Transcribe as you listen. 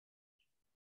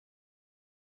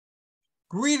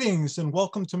Greetings and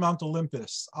welcome to Mount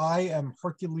Olympus. I am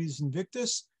Hercules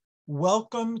Invictus.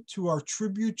 Welcome to our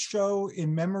tribute show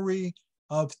in memory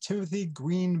of Timothy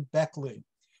Green Beckley.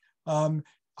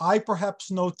 I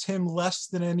perhaps know Tim less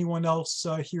than anyone else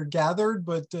here gathered,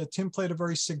 but Tim played a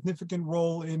very significant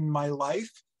role in my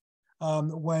life.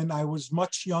 When I was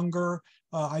much younger,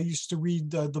 I used to read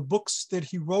the books that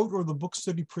he wrote or the books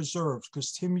that he preserved,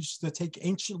 because Tim used to take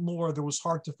ancient lore that was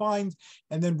hard to find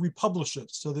and then republish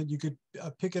it so that you could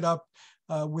pick it up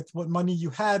with what money you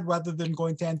had, rather than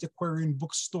going to antiquarian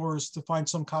bookstores to find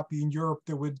some copy in Europe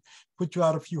that would put you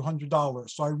out a few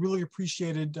 $100s. So I really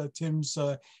appreciated Tim's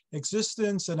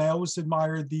existence, and I always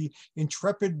admired the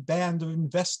intrepid band of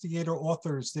investigator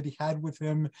authors that he had with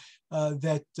him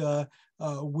that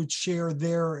would share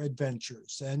their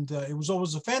adventures. And it was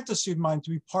always a fantasy of mine to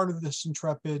be part of this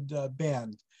intrepid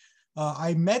band.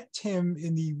 I met Tim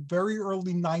in the very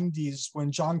early 90s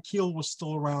when John Keel was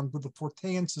still around with the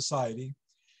Fortean Society.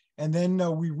 And then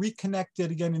we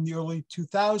reconnected again in the early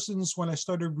 2000s when I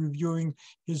started reviewing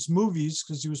his movies,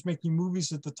 because he was making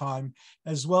movies at the time,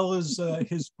 as well as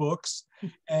his books.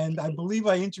 And I believe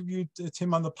I interviewed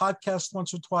Tim on the podcast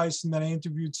once or twice, and then I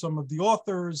interviewed some of the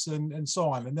authors and so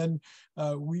on. And then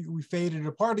we faded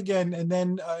apart again. And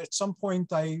then at some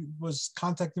point I was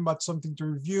contacting about something to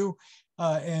review,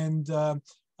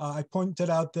 I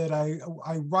pointed out that I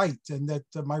write, and that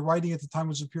my writing at the time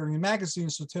was appearing in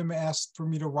magazines. So Tim asked for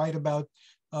me to write about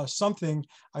something.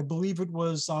 I believe it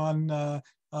was on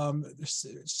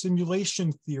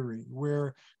simulation theory,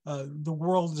 where the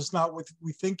world is not what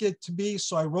we think it to be.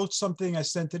 So I wrote something, I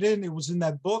sent it in, it was in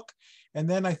that book. And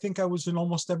then I think I was in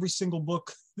almost every single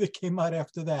book that came out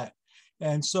after that.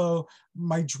 And so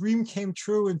my dream came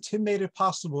true, and Tim made it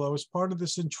possible. I was part of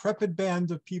this intrepid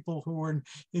band of people who were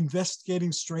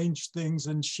investigating strange things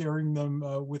and sharing them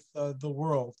with the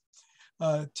world.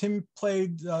 Tim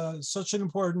played such an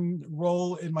important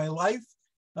role in my life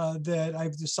that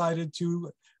I've decided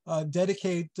to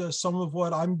dedicate some of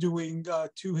what I'm doing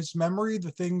to his memory,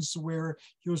 the things where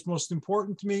he was most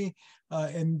important to me.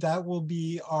 And that will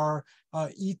be our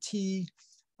ET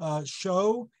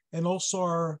show, and also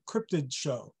our cryptid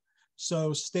show.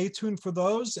 So stay tuned for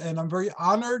those. And I'm very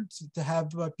honored to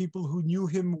have people who knew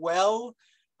him well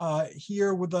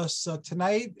here with us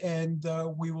tonight. And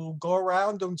we will go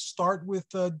around and start with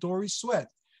Dorie Sweatt.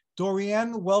 Dorie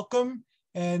Ann, welcome.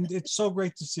 And it's so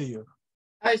great to see you.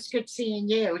 Oh, it's good seeing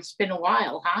you. It's been a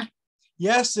while, huh?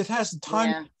 Yes, it has. The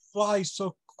time flies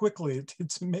so quickly.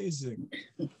 It's amazing.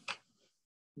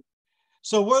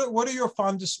 So what are your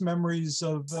fondest memories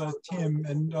of Tim,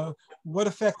 and what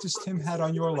effect has Tim had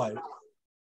on your life?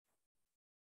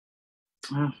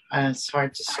 Oh, it's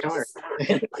hard to start.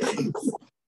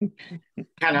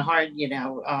 Kind of hard, you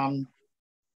know.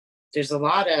 There's a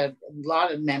lot of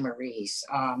memories.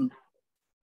 I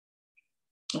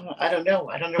don't know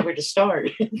where to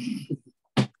start.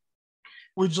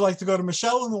 Would you like to go to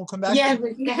Michelle and we'll come back? Yeah,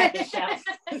 we can have Michelle.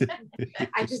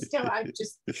 I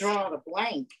just drawn a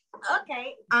blank.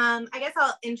 Okay. I guess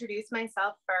I'll introduce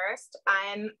myself first.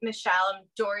 I'm Michelle. I'm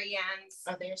Dorie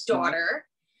Ann's daughter.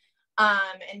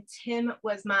 And Tim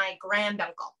was my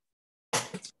granduncle.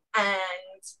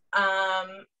 And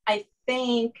I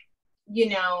think, you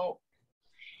know,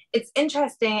 it's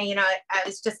interesting, you know, I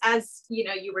was just, as, you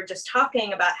know, you were just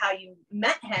talking about how you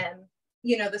met him,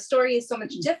 you know, the story is so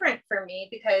much different for me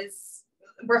because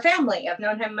we're family. I've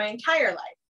known him my entire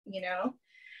life, you know,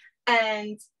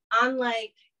 and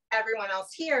unlike everyone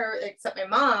else here, except my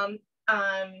mom,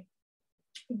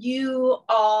 you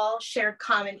all shared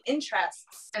common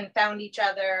interests and found each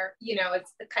other, you know,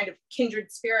 it's the kind of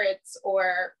kindred spirits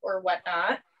or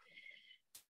whatnot.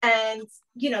 And,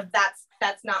 you know,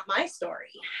 that's not my story.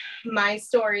 My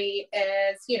story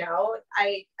is, you know,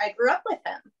 I grew up with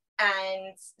him.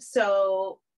 And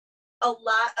so a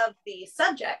lot of the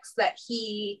subjects that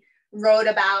he wrote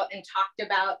about and talked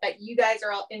about that you guys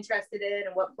are all interested in,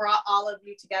 and what brought all of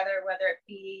you together, whether it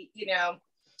be, you know,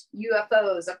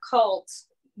 UFOs, occult,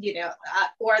 you know,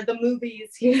 or the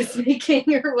movies he was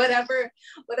making or whatever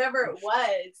it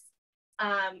was,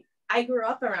 I grew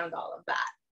up around all of that.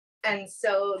 And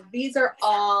so these are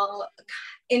all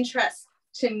interests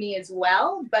to me as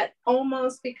well, but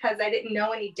almost because I didn't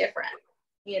know any different,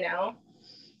 you know.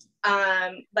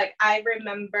 Like I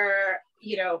remember,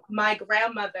 you know, my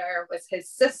grandmother was his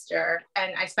sister,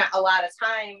 and I spent a lot of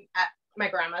time at my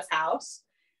grandma's house.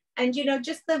 And, you know,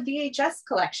 just the VHS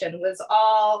collection was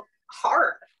all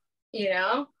horror, you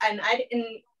know, and I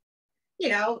didn't, you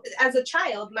know, as a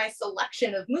child, my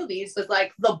selection of movies was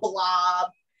like The Blob,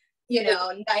 you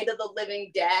know, Night of the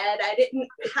Living Dead. I didn't,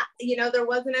 you know, there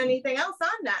wasn't anything else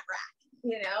on that rack.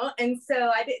 And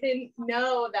so I didn't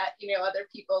know that, other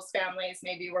people's families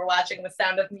maybe were watching The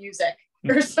Sound of Music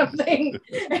or something,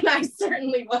 and I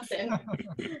certainly wasn't.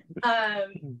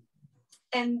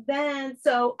 And then,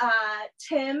 so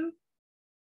Tim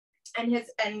and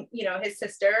his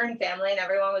sister and family and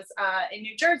everyone was in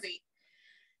New Jersey.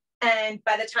 And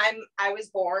by the time I was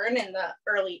born in the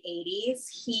early 80s,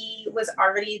 he was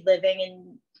already living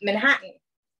in Manhattan.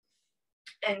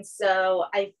 And so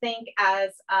I think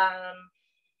as a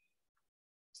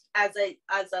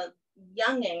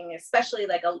younging, especially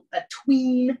like a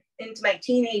tween into my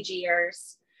teenage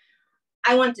years,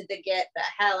 I wanted to get the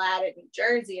hell out of New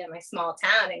Jersey and my small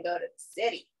town and go to the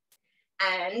city.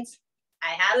 And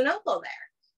I had an uncle there,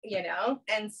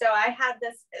 and so I had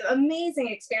this amazing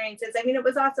experiences. I mean, it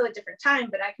was also a different time,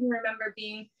 but I can remember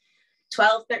being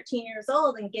 12, 13 years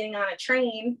old and getting on a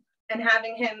train and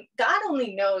having him, God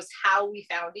only knows how we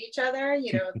found each other.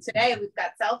 Today we've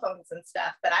got cell phones and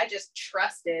stuff, but I just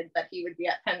trusted that he would be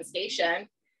at Penn Station,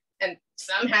 and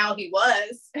somehow he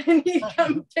was, and he'd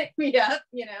come pick me up,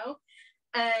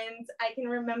 and I can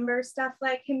remember stuff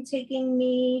like him taking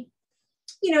me,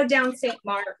 down St.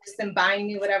 Mark's and buying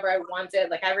me whatever I wanted.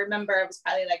 Like, I remember I was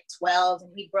probably like 12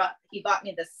 and he bought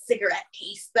me the cigarette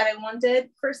case that I wanted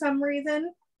for some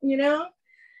reason, and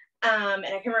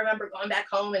I can remember going back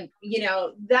home and,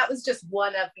 that was just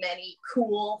one of many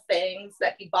cool things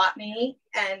that he bought me.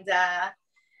 And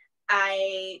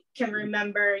I can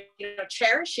remember,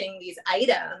 cherishing these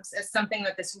items as something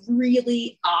that this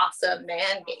really awesome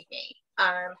man gave me.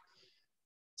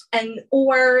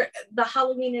 Or the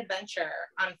Halloween Adventure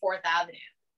on 4th Avenue.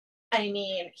 I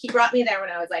mean, he brought me there when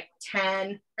I was like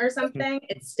 10 or something.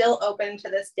 It's still open to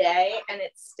this day, and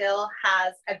it still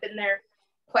has, I've been there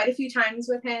quite a few times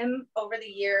with him over the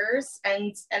years,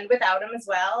 and without him as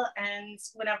well. And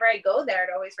whenever I go there, it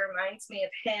always reminds me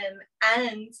of him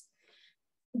and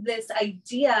this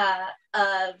idea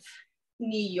of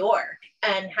New York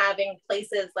and having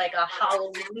places like a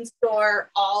Halloween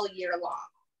store all year long.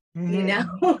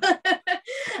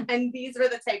 And these were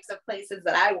the types of places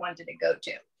that I wanted to go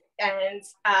to. And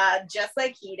just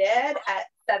like he did at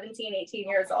 17, 18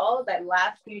 years old, I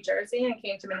left New Jersey and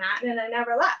came to Manhattan, and I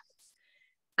never left.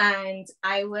 And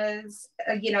I was,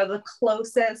 the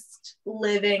closest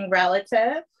living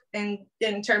relative in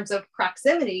terms of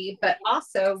proximity, but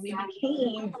also we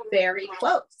became very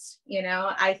close.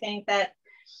 I think that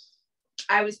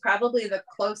I was probably the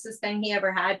closest thing he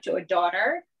ever had to a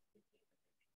daughter.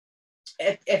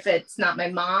 If it's not my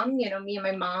mom, me and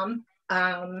my mom,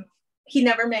 he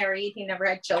never married, he never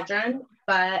had children,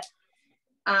 but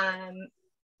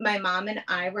my mom and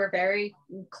I were very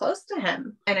close to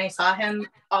him, and I saw him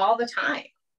all the time.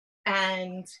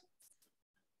 And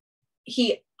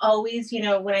he always,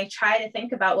 when I try to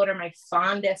think about what are my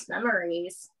fondest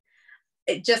memories,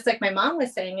 it just like my mom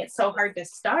was saying, it's so hard to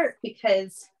start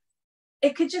because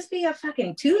it could just be a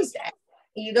fucking Tuesday.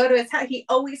 You go to his house, he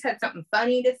always had something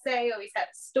funny to say, always had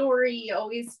a story,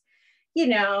 always,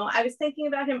 I was thinking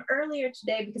about him earlier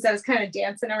today because I was kind of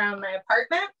dancing around my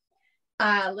apartment,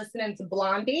 listening to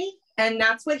Blondie, and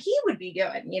that's what he would be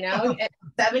doing, at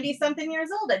 70 something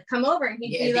years old. I'd come over and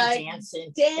he'd be like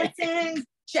dancing,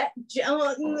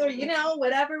 or,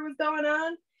 whatever was going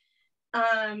on.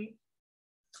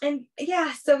 And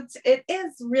yeah, so it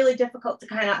is really difficult to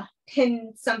kind of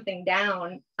pin something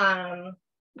down,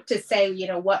 to say,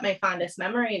 what my fondest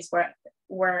memories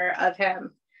were of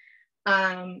him.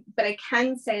 But I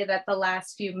can say that the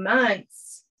last few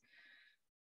months,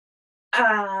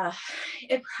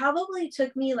 it probably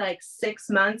took me like 6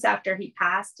 months after he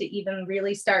passed to even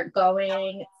really start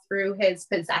going through his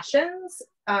possessions,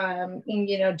 and,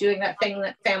 doing that thing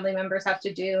that family members have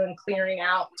to do and clearing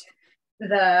out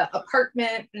the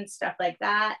apartment and stuff like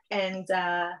that. And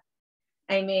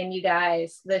I mean, you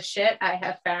guys, the shit I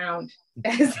have found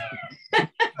is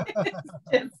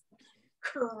just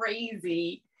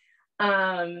crazy.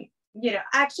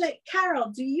 Actually, Carole,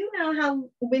 do you know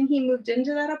when he moved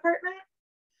into that apartment?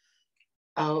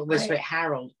 Oh, it was with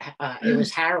Harold. It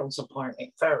was Harold's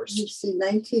apartment first. You see,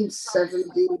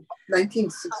 1970,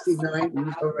 1969, he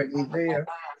was already there.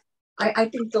 I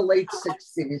think the late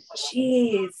 60s.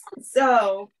 Jeez.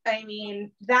 So, I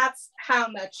mean, that's how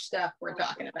much stuff we're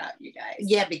talking about, you guys.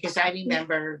 Yeah, because I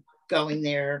remember going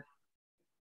there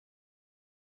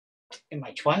in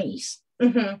my 20s.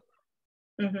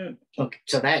 Mm-hmm. Mm-hmm. Okay,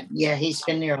 so he's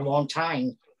been there a long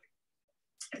time.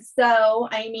 So,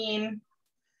 I mean,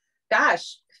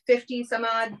 gosh, 50 some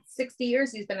odd, 60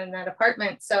 years he's been in that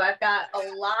apartment. So I've got a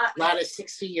lot of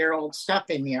 60-year-old stuff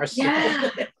in there. So.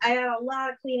 Yeah, I have a lot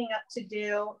of cleaning up to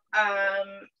do.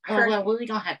 Well, we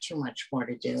don't have too much more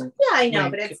to do. Yeah, I know,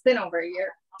 but it's been over a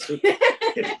year.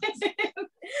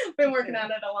 Been working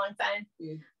on it a long time.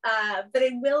 But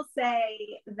I will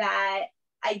say that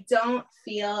I don't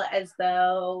feel as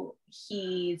though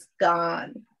he's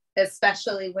gone,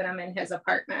 especially when I'm in his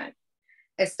apartment.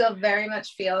 I still very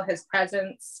much feel his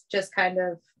presence just kind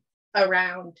of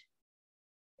around.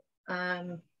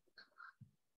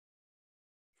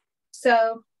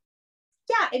 So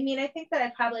yeah, I mean, I think that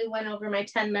I probably went over my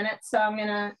 10 minutes, so I'm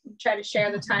gonna try to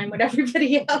share the time with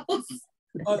everybody else.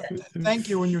 Thank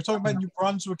you. When you're talking about New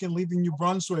Brunswick and leaving New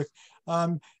Brunswick,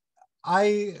 I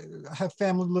have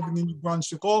family living in New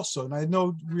Brunswick also, and I had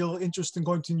no real interest in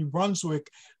going to New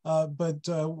Brunswick, but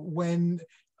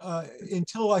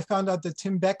until I found out that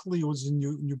Tim Beckley was in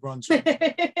New Brunswick.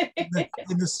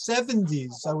 In the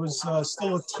 70s, I was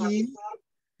still a teen,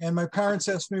 and my parents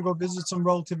asked me to go visit some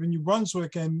relative in New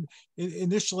Brunswick, and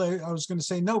initially I was going to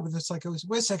say no, but it's like,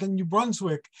 wait a second, New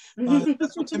Brunswick,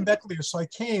 that's where Tim Beckley is. So I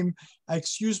came, I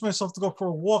excused myself to go for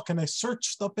a walk, and I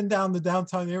searched up and down the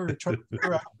downtown area, trying to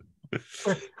figure out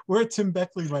where Tim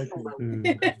Beckley might be.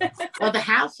 Well, the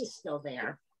house is still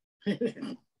there.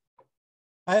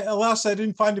 Alas, I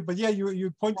didn't find it, but yeah,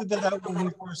 you pointed that out when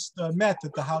we first met,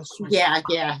 that the house was... Yeah,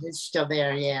 it's still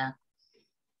there, yeah.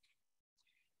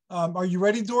 Are you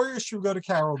ready, Dorie, or should we go to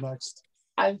Carole next?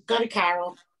 I'll go to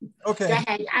Carole. Okay. Go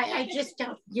ahead. I just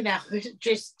don't,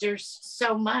 just there's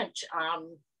so much.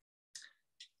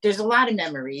 There's a lot of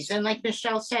memories. And like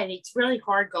Michelle said, it's really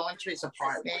hard going to his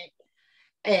apartment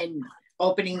and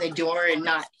opening the door and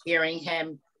not hearing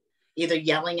him either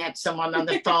yelling at someone on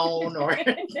the phone or,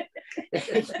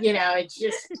 it's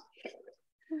just,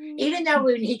 even though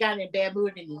when he got in a bad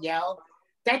mood and he yelled,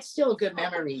 that's still a good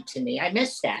memory to me. I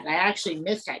miss that. I actually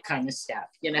miss that kind of stuff,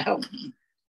 Yeah,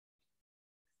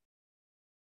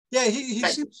 he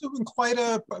seems to have been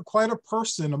quite a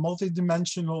person, a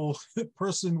multidimensional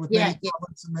person with many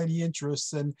talents and many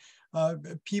interests. And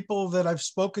people that I've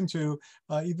spoken to,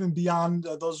 even beyond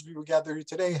those of you who gathered here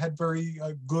today, had very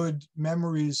good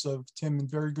memories of Tim and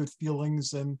very good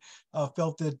feelings, and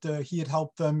felt that he had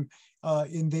helped them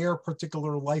in their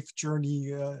particular life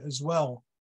journey as well.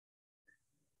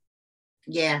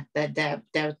 Yeah,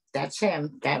 that's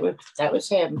him. That was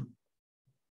him.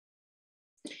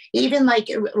 Even like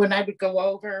when I would go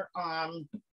over, I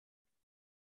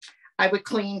would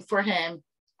clean for him.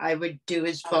 I would do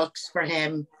his books for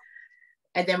him.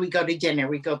 And then we go to dinner.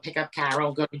 We go pick up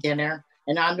Carole, go to dinner.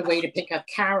 And on the way to pick up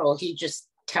Carole, he'd just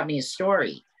tell me a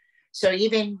story. So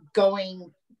even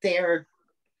going there,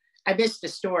 I miss the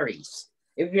stories.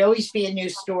 It would always be a new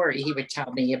story he would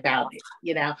tell me about it.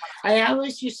 I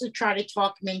always used to try to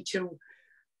talk him into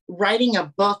writing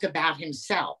a book about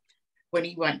himself when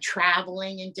he went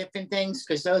traveling and different things,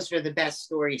 because those were the best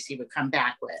stories he would come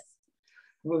back with.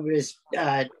 What was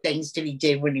things that he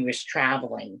did when he was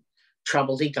traveling,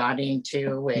 trouble he got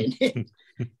into, and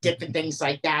different things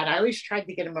like that. I always tried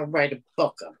to get him to write a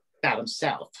book about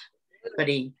himself, but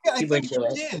he wouldn't do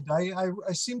it.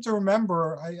 I seem to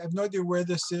remember, I have no idea where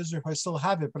this is or if I still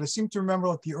have it, but I seem to remember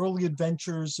like the early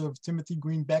adventures of Timothy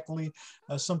Green Beckley,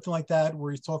 something like that,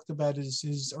 where he talked about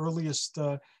his earliest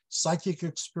psychic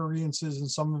experiences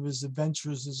and some of his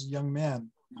adventures as a young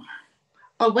man.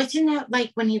 Oh, wasn't that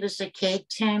like when he was a kid,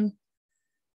 Tim?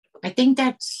 I think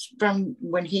that's from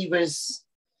when he was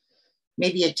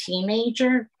maybe a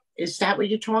teenager. Is that what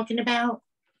you're talking about?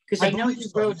 Because I know he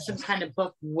wrote some kind of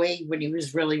book way when he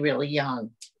was really, really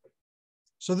young.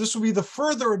 So this will be the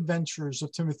further adventures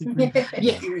of Timothy Green.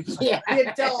 Yeah.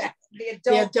 The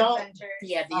adult adventures.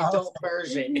 Yeah, the adult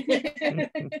version.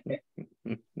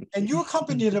 And you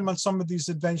accompanied him on some of these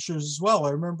adventures as well.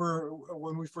 I remember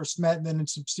when we first met, and then in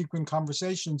subsequent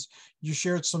conversations, you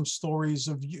shared some stories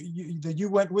of that you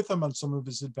went with him on some of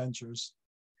his adventures.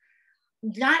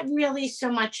 Not really so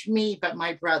much me, but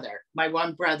my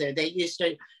one brother. They used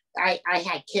to, I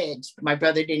had kids. My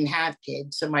brother didn't have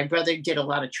kids. So my brother did a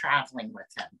lot of traveling with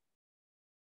him.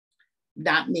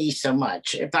 Not me so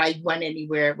much. If I went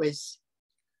anywhere, it was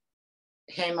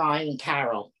him, I, and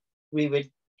Carole. We would,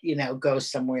 go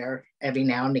somewhere every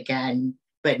now and again,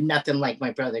 but nothing like my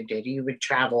brother did. He would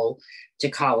travel to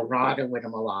Colorado with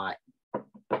him a lot.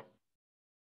 I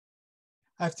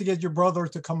have to get your brother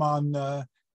to come on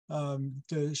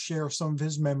to share some of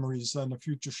his memories on a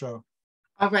future show.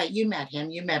 All right, you met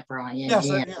him. You met Brian. Yes,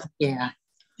 yeah.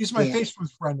 He's my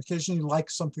Facebook friend. Occasionally, he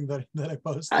likes something that I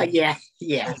posted. Yeah.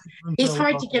 He's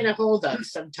hard to get a hold of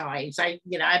sometimes. I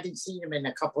haven't seen him in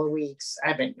a couple of weeks. I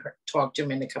haven't talked to him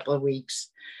in a couple of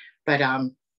weeks, but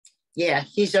yeah,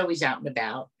 he's always out and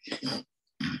about.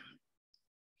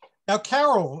 Now,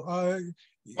 Carole.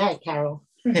 Hi, Carole.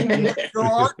 Your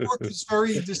artwork is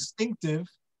very distinctive,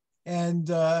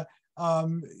 and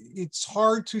it's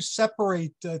hard to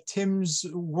separate Tim's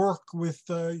work with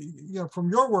from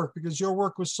your work, because your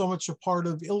work was so much a part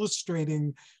of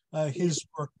illustrating his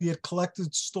work, be it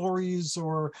collected stories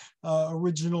or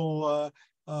original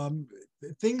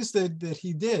things that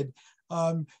he did.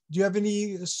 Do you have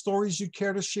any stories you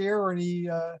care to share, or any?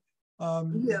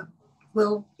 Yeah,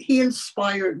 well, he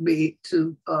inspired me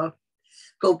to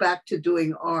go back to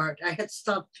doing art. I had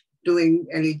stopped doing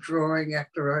any drawing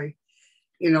after I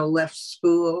left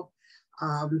school.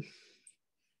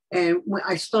 And when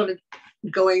I started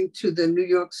going to the New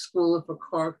York School of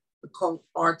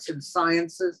Arts and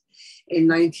Sciences in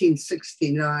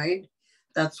 1969,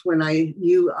 that's when I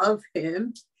knew of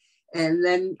him. And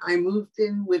then I moved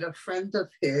in with a friend of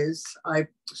his. I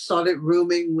started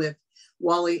rooming with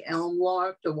Wally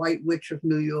Elmlark, the White Witch of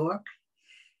New York.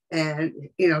 And,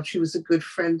 she was a good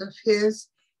friend of his.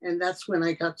 And that's when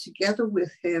I got together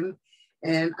with him.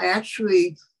 And I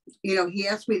actually, he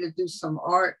asked me to do some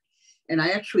art. And I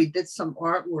actually did some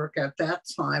artwork at that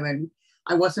time. And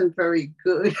I wasn't very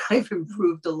good. I've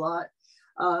improved a lot.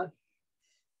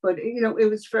 But, it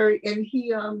was and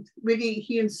he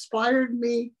he inspired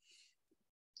me.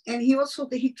 And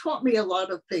he taught me a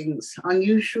lot of things,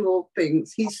 unusual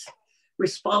things. He's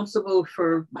responsible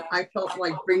for, I felt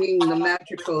like, bringing the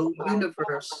magical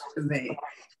universe to me.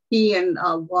 He and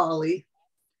Wally,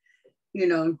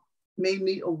 made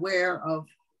me aware of,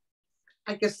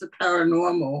 I guess, the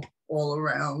paranormal all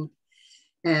around.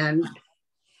 And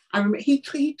I remember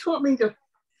he taught me to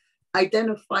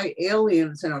identify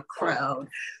aliens in a crowd.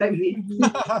 I mean,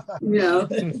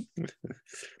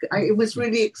 it was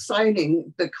really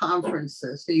exciting, the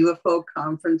conferences, the UFO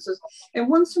conferences. And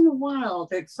once in a while,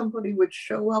 that somebody would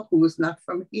show up who was not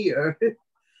from here.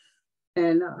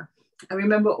 And I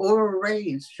remember Aura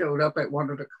Reyes showed up at one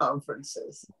of the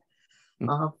conferences.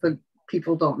 But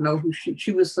people don't know who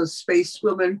she was, a space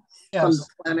woman from the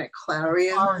planet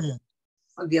Clarion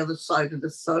on the other side of the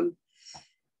sun.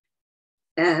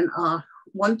 And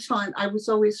one time I was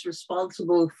always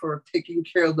responsible for taking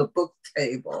care of the book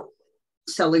table,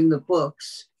 selling the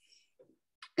books.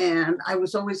 And I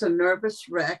was always a nervous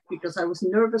wreck, because I was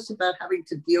nervous about having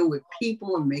to deal with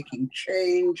people and making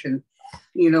change. And,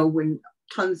 when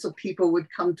tons of people would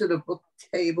come to the book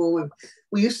table,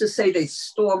 we used to say they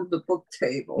stormed the book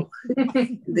table.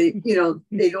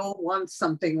 They'd all want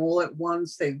something all at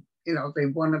once. They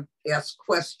want to ask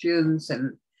questions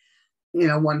and,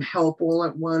 want help all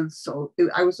at once. So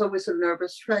I was always a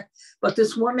nervous wreck. But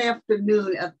this one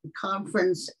afternoon at the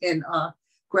conference in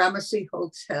Gramercy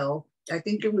Hotel, I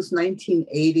think it was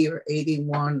 1980 or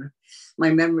 81. My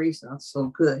memory's not so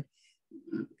good.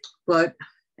 But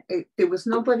there was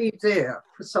nobody there.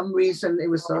 For some reason, it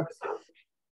was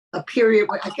a period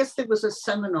where I guess there was a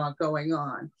seminar going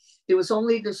on. There was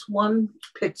only this one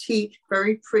petite,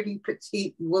 very pretty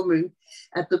petite woman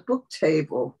at the book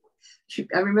table.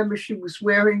 I remember she was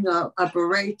wearing a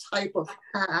beret type of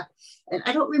hat, and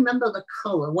I don't remember the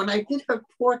color. When I did her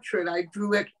portrait,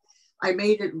 I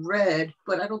made it red,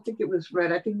 but I don't think it was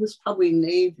red. I think it was probably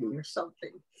navy or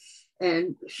something.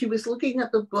 And she was looking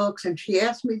at the books, and she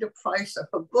asked me the price of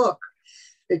a book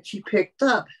that she picked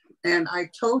up. And I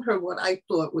told her what I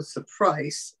thought was the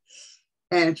price.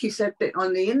 And she said that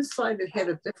on the inside, it had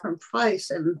a different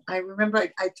price. And I remember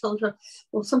I told her,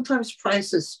 well, sometimes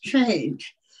prices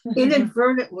change.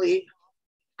 Inadvertently,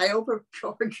 I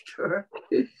overcharged her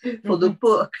for the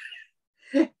book.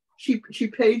 She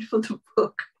paid for the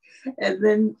book. And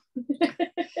then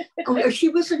she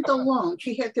wasn't alone.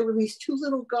 There were these two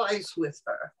little guys with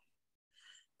her.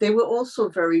 They were also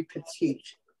very petite.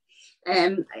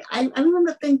 And I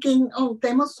remember thinking, oh,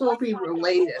 they must all be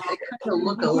related. They kind of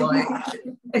look alike.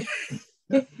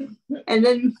 And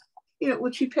then,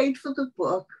 when she paid for the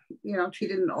book, she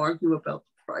didn't argue about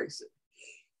the price.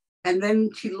 And then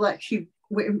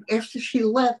after she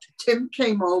left, Tim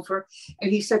came over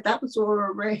and he said, that was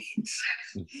Aura Reyes.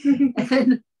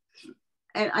 and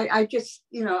I just,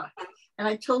 and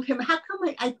I told him, how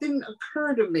come I didn't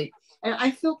occur to me? And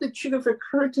I felt it should have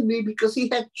occurred to me because he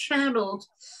had channeled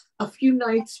a few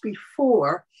nights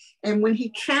before. And when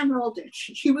he channeled,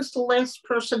 she was the last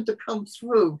person to come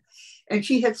through. And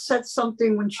she had said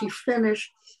something when she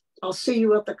finished, I'll see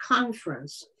you at the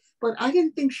conference. But I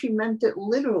didn't think she meant it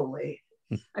literally.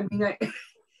 I mean,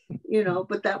 you know,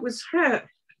 but that was her.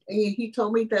 He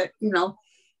told me that, you know,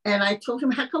 and I told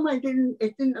him, how come it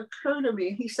didn't occur to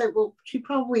me? He said, well, she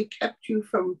probably kept you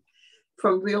from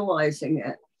realizing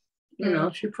it. You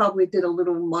know, she probably did a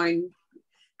little mind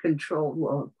control.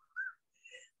 Well,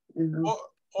 you know.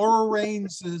 Aura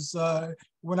Reigns is,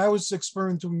 when I was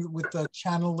experimenting with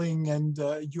channeling and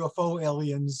UFO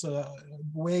aliens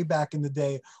way back in the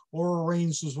day, Aura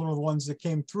Reigns was one of the ones that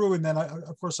came through. And then,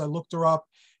 of course, I looked her up,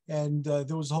 and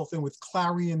there was a whole thing with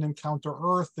Clarion and Counter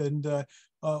Earth and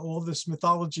all this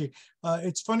mythology.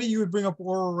 It's funny you would bring up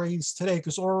Aura Reigns today,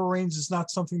 because Aura Reigns is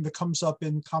not something that comes up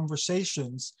in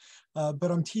conversations.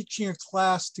 But I'm teaching a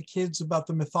class to kids about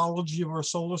the mythology of our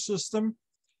solar system,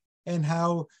 and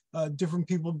how different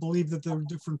people believe that there are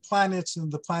different planets,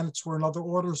 and the planets were in other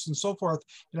orders and so forth.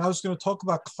 And I was going to talk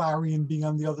about Clarion being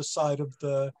on the other side of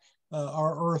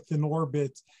our Earth in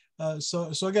orbit.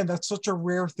 So again, that's such a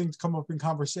rare thing to come up in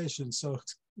conversation. So,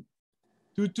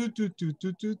 Yeah.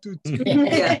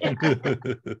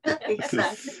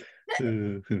 Exactly.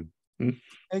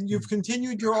 And you've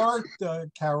continued your art,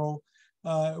 Carole.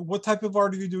 What type of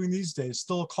art are you doing these days?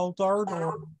 Still occult art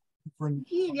or different?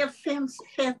 Yeah,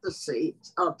 fantasy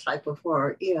type of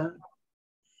art. Yeah.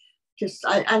 Just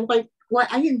I like. Well,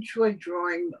 I enjoy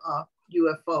drawing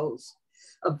UFOs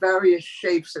of various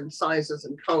shapes and sizes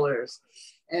and colors,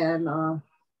 and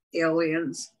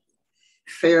aliens,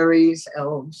 fairies,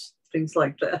 elves, things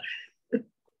like that.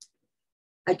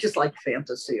 I just like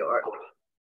fantasy art.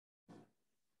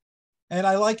 And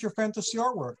I like your fantasy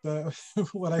artwork.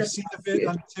 What I've seen of it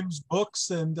on Tim's books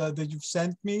and that you've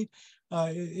sent me,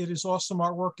 it is awesome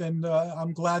artwork, and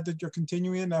I'm glad that you're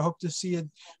continuing. And I hope to see it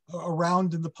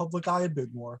around in the public eye a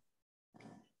bit more.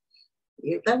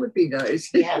 Yeah, that would be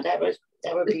nice. Yeah, that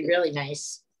would be really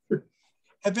nice.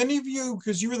 Have any of you,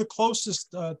 because you were the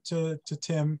closest to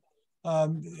Tim,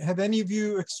 have any of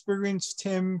you experienced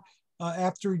Tim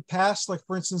after he passed? Like,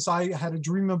 for instance, I had a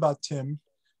dream about Tim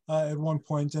at one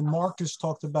point, and Marc has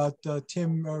talked about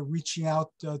Tim reaching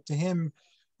out to him.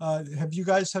 Have you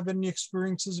guys have any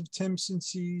experiences of Tim since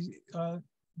he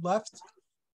left?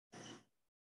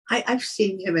 I've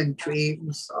seen him in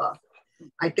dreams.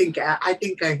 I think I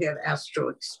had astral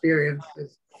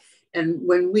experiences, and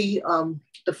when we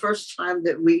the first time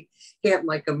that we had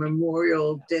like a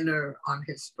memorial dinner on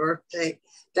his birthday,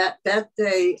 that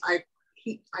day I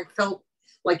felt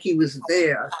like he was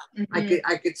there. Mm-hmm.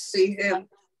 I could see him,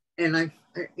 and I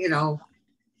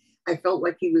felt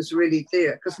like he was really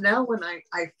there. Because now when I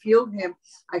feel him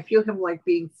like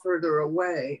being further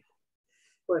away.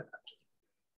 But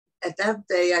at that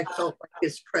day, I felt like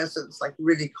his presence, like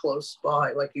really close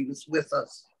by, like he was with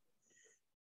us.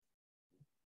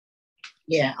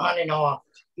 Yeah, on and off.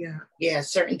 Yeah. Yeah,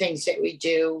 certain things that we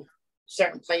do,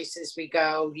 certain places we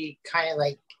go, you kind of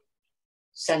like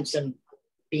sense him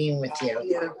being with you.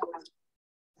 Yeah.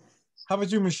 How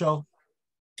about you, Michelle?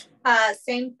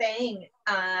 Same thing.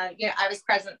 I was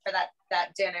present for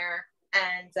that dinner,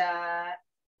 and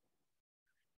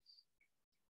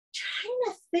trying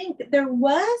to think, there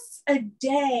was a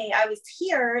day I was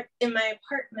here in my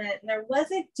apartment, and there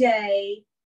was a day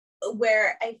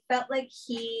where I felt like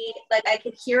I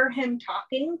could hear him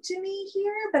talking to me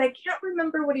here, but I can't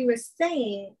remember what he was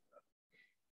saying.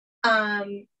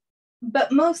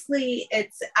 But mostly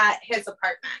it's at his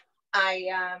apartment.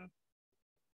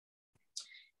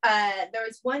 There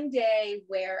was one day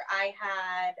where I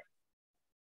had,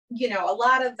 a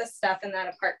lot of the stuff in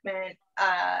that apartment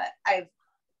I've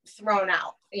thrown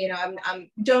out. I'm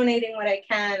donating what I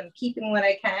can, I'm keeping what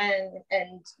I can,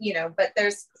 and but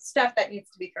there's stuff that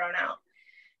needs to be thrown out.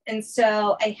 And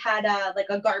so I had a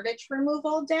garbage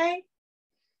removal day,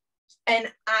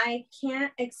 and I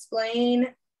can't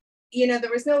explain, there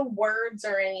was no words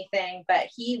or anything, but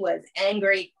he was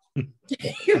angry.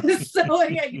 He was so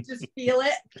angry, I could just feel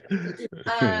it.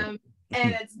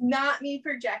 And it's not me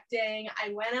projecting.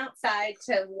 I went outside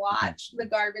to watch the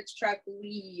garbage truck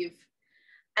leave,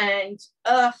 and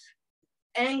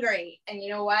angry. And you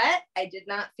know what? I did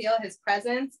not feel his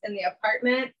presence in the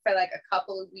apartment for like a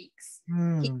couple of weeks.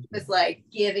 He was like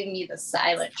giving me the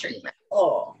silent treatment.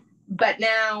 Oh, but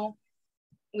now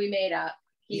we made up.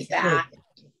 He's back.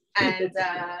 And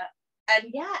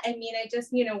yeah, I mean, I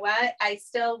just, what? I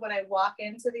still, when I walk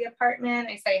into the apartment,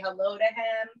 I say hello to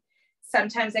him.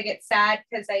 Sometimes I get sad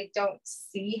because I don't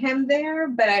see him there,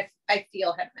 but I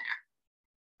feel him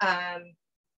there.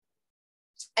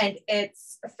 And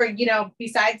it's for,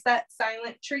 besides that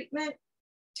silent treatment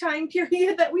time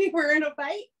period that we were in a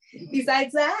fight,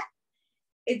 besides that,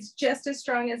 it's just as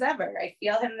strong as ever. I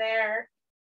feel him there,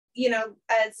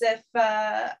 as if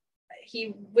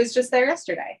he was just there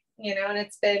yesterday, and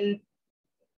it's been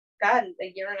God,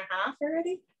 a year and a half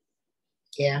already.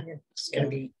 Yeah, it's gonna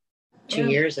be 2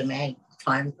 years in May.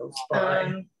 Time goes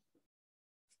by.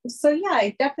 So yeah,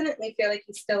 I definitely feel like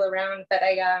he's still around, but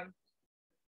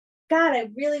God, I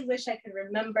really wish I could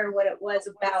remember what it was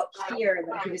about here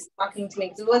that he was talking to me,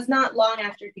 because it was not long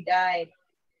after he died.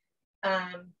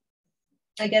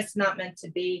 I guess not meant to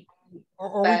be.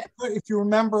 Or if you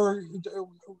remember,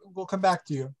 we'll come back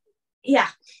to you. Yeah,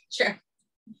 sure.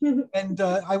 And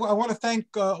I want to thank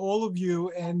all of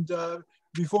you. And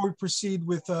before we proceed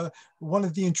with one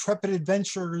of the intrepid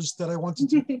adventures that I wanted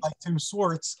to do by Tim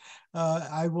Swartz,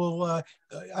 I'll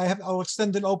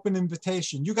extend an open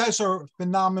invitation. You guys are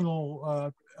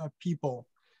phenomenal people,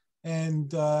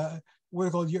 and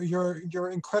you're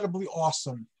incredibly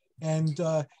awesome. And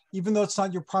even though it's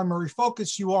not your primary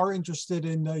focus, you are interested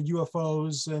in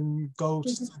UFOs and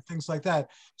ghosts and things like that.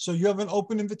 So you have an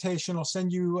open invitation. I'll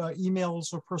send you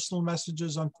emails or personal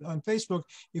messages on Facebook.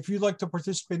 If you'd like to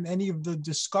participate in any of the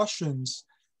discussions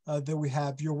that we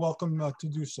have, you're welcome to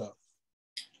do so.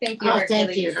 Thank you. Oh,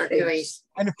 thank you, Hercules.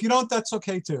 And if you don't, that's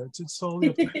okay too. It's totally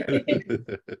up to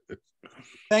you.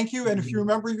 Thank you. And if you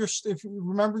remember your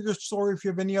story, if you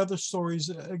have any other stories,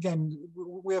 again,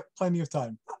 we have plenty of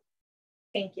time.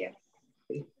 Thank you.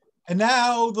 And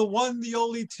now the one, the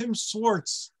only Tim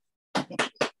Swartz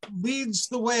leads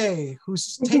the way,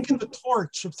 who's taken the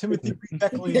torch of Timothy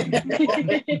Beckley.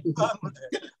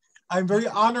 I'm very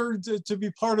honored to be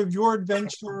part of your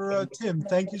adventure, Tim.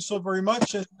 Thank you so very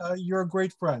much. And you're a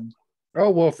great friend. Oh,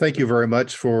 well, thank you very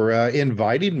much for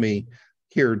inviting me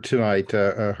here tonight,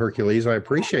 Hercules. I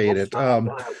appreciate it.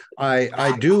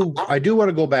 I do want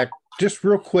to go back just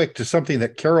real quick to something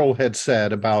that Carole had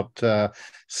said about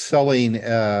selling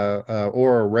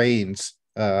Ora Raines,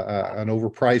 an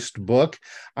overpriced book.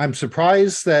 I'm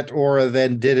surprised that Ora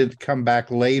then didn't come back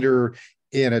later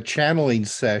in a channeling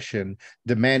session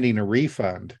demanding a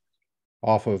refund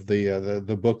off of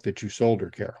the book that you sold her,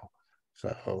 Carole.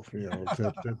 So,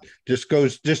 that just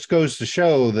goes to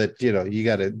show that, you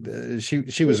got to,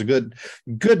 she was a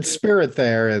good spirit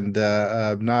there, and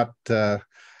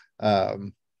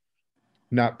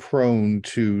not prone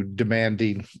to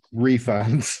demanding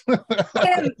refunds.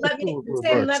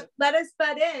 Tim, let us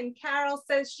butt in. Carole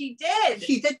says she did.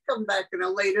 She did come back in a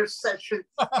later session,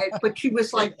 but she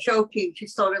was like joking. She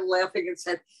started laughing and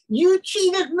said, "You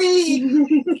cheated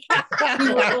me."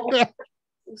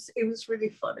 It was really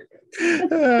funny.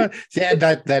 Yeah,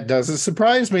 that doesn't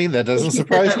surprise me. That doesn't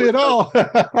surprise me at all.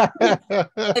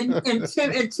 and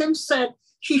Tim said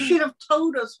she should have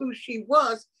told us who she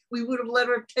was. We would have let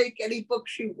her take any book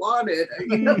she wanted.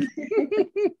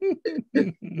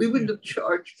 We wouldn't have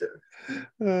charged her.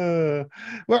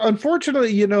 Well,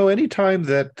 unfortunately, anytime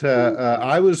that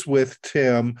I was with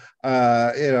Tim,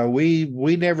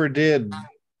 we never did,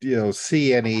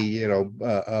 see any,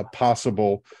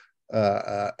 possible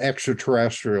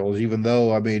extraterrestrials, even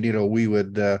though, we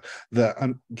would, the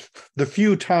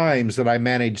few times that I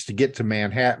managed to get to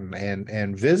Manhattan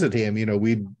and visit him,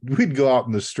 we'd go out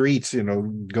in the streets,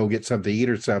 go get something to eat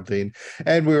or something.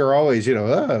 And we were always,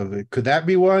 oh, could that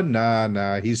be one?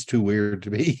 Nah, he's too weird to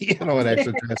be, an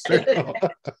extraterrestrial.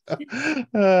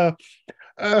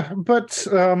 But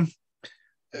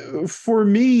for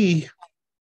me,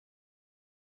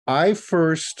 I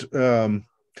first,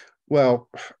 well,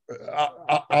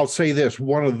 I'll say this.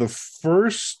 One of the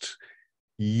first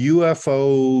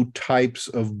UFO types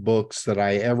of books that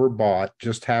I ever bought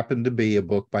just happened to be a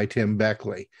book by Tim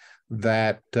Beckley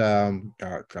that,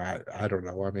 I don't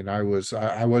know.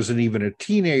 I wasn't even a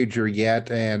teenager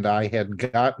yet, and I had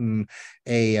gotten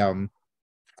a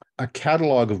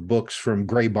catalog of books from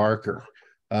Gray Barker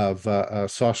of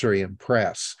Saucerian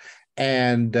Press.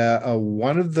 And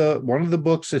one of the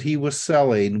books that he was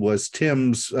selling was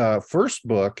Tim's first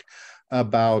book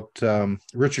about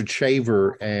Richard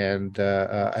Shaver and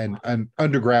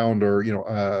underground or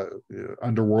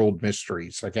underworld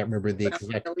mysteries. I can't remember the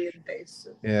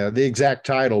exact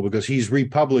title, because he's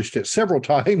republished it several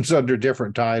times under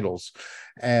different titles.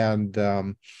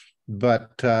 And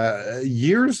but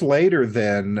years later,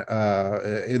 then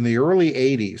in the early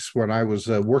 80s, when I was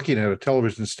working at a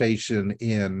television station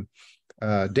in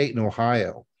Dayton,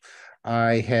 Ohio,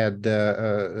 I had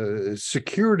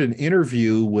secured an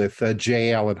interview with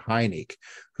J. Allen Hynek,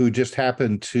 who just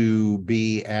happened to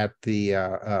be at the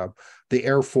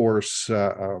Air Force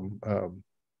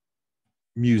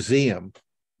museum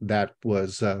that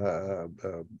was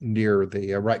near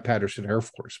the Wright-Patterson Air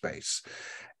Force Base.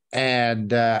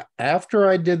 And after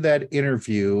I did that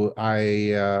interview,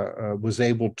 I was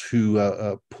able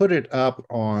to put it up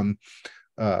on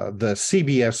the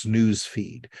CBS news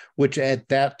feed, which at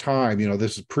that time,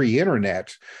 this is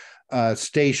pre-internet,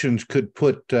 stations could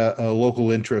put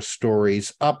local interest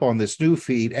stories up on this new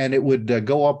feed, and it would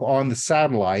go up on the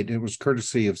satellite. It was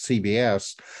courtesy of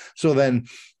CBS. So then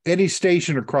any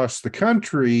station across the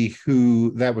country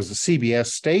that was a CBS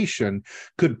station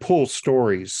could pull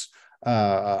stories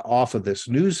off of this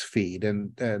news feed.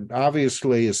 And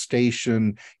obviously a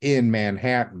station in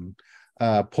Manhattan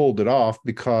pulled it off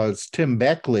because Tim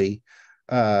Beckley,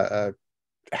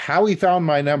 how he found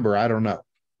my number, I don't know.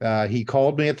 He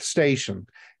called me at the station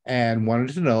and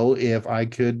wanted to know if I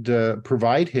could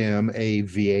provide him a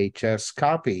VHS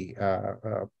copy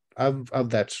of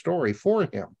that story for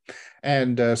him.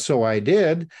 And so I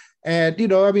did. And,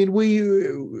 I mean,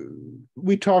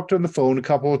 we talked on the phone a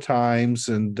couple of times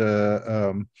and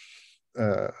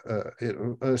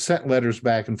sent letters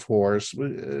back and forth.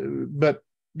 But,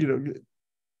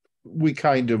 we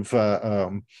kind of,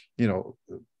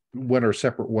 went our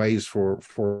separate ways for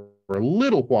a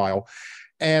little while.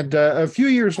 And a few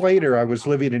years later, I was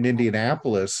living in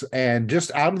Indianapolis, and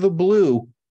just out of the blue,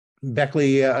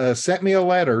 Beckley sent me a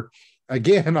letter.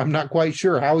 Again, I'm not quite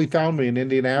sure how he found me in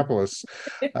Indianapolis.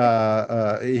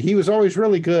 He was always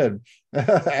really good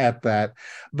at that,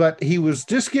 but he was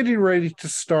just getting ready to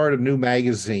start a new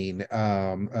magazine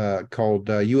called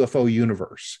UFO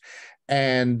Universe,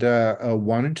 and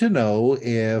wanted to know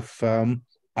if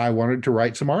I wanted to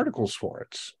write some articles for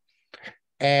it.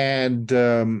 And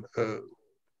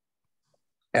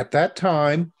at that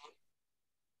time,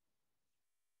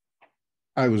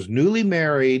 I was newly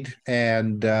married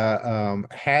and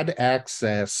had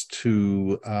access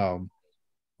to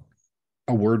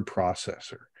a word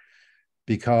processor,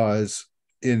 because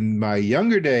in my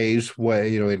younger days,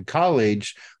 in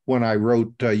college, when I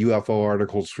wrote UFO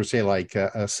articles for, say, like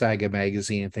a Saga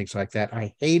magazine and things like that,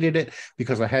 I hated it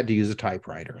because I had to use a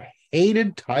typewriter. I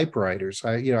hated typewriters.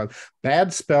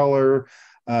 Bad speller.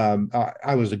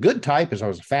 I was a good typist. I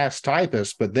was a fast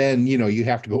typist, but then, you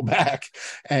have to go back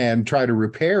and try to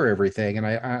repair everything. And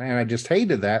I just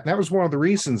hated that. And that was one of the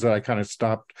reasons that I kind of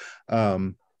stopped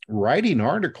writing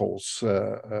articles.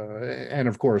 And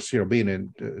of course,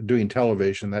 doing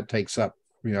television, that takes up,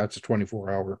 that's a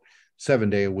 24-hour,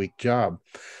 7-day-a-week job.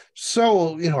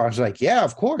 So, I was like, yeah,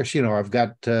 of course, I've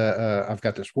got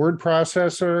this word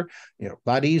processor, a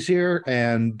lot easier.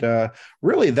 And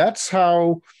really that's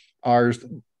how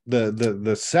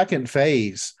the second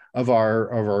phase of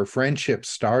our friendship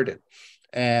started.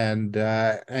 And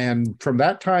from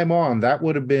that time on, that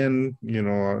would have been,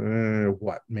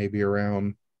 maybe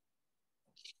around,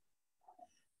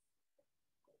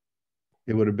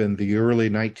 it would have been the early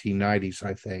 1990s,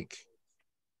 I think,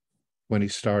 when he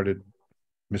started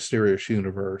Mysterious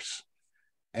Universe.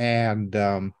 And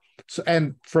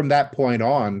and from that point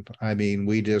on, I mean,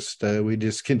 we just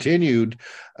continued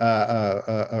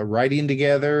writing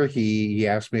together. He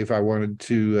asked me if I wanted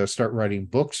to start writing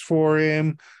books for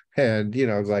him, and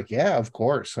I was like, yeah, of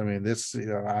course. I mean, this,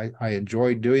 I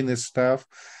enjoyed doing this stuff.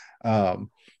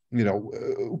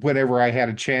 Whenever I had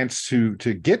a chance to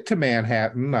get to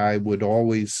Manhattan, I would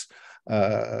always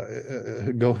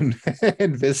go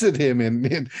and visit him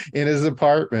in his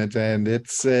apartment, and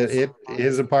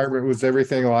his apartment was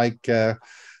everything like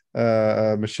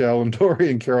Michelle and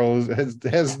Dorie and Carole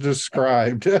has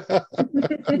described. And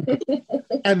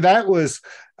that was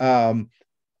I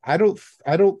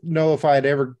don't know if I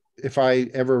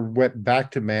ever went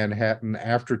back to Manhattan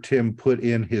after Tim put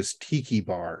in his tiki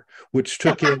bar, which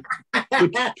took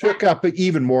up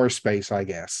even more space, I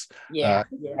guess. Yeah.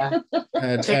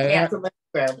 And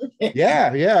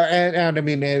I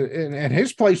mean, and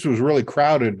his place was really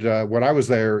crowded when I was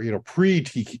there,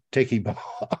 pre-tiki bar.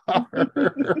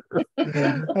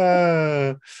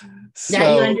 Now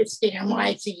you understand why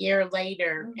it's a year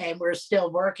later and we're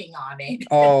still working on it.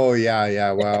 Oh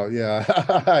yeah. Well, yeah.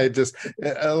 I just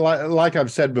like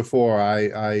I've said before,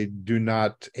 I do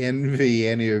not envy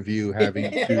any of you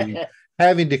having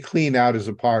to clean out his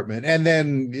apartment. And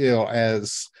then,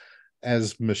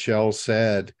 as Michelle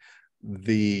said,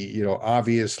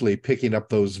 obviously picking up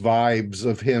those vibes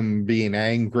of him being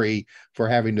angry for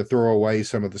having to throw away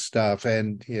some of the stuff.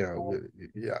 And,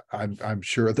 I'm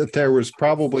sure that there was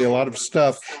probably a lot of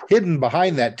stuff hidden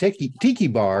behind that tiki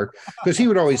bar, because he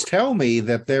would always tell me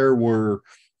that there were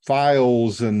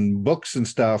files and books and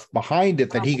stuff behind it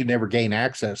that he could never gain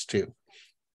access to,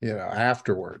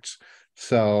 afterwards.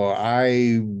 So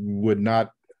I would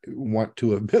not want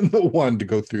to have been the one to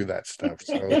go through that stuff.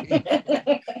 So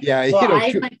yeah, well,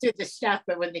 I went through the stuff,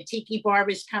 but when the tiki bar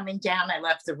was coming down, I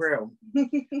left the room.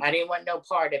 I didn't want no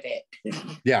part of it.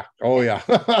 Yeah. Oh yeah.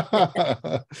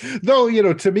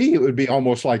 Though, to me, it would be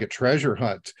almost like a treasure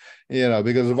hunt,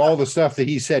 because of all the stuff that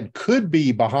he said could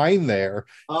be behind there.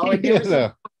 Oh, and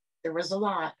there was a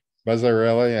lot. Was there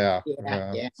really? Yeah.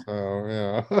 Yeah.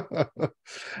 So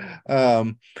yeah.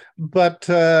 But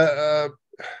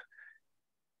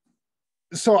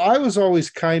so I was always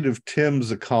kind of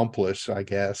Tim's accomplice, I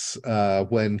guess,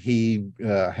 when he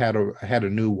had a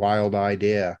new wild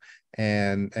idea,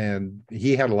 and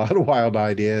he had a lot of wild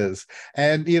ideas,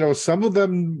 and some of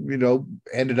them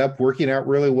ended up working out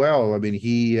really well. I mean,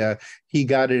 he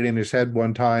got it in his head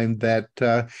one time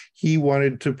that he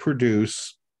wanted to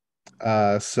produce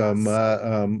some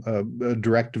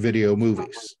direct video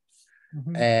movies.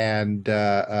 Mm-hmm. And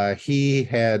he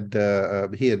had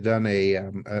done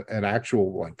an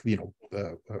actual,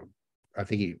 I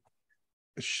think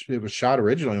it was shot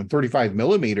originally on 35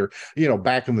 millimeter,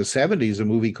 back in the 70s, a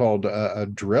movie called a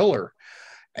Driller.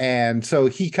 And so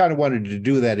he kind of wanted to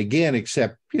do that again,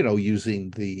 except,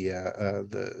 using the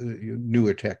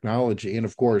newer technology. And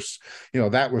of course,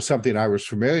 that was something I was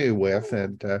familiar with.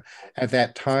 And at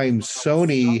that time,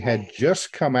 Sony had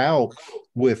just come out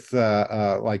with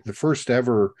like the first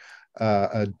ever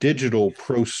digital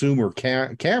prosumer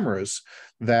cameras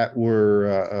that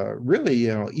were really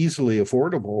easily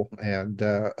affordable, and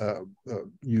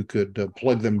you could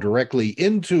plug them directly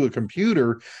into a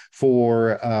computer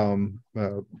for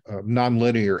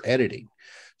nonlinear editing.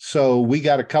 So we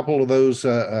got a couple of those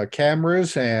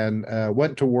cameras and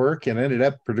went to work and ended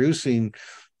up producing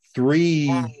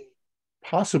 3,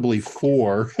 possibly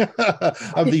 4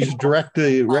 of these direct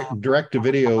to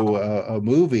video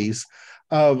movies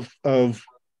of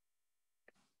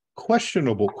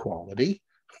questionable quality.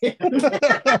 They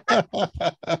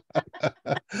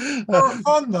were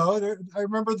fun though. I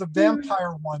remember the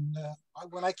vampire one.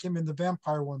 When I came in, the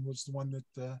vampire one was the one that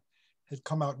had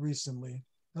come out recently.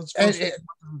 That's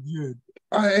reviewed.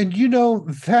 And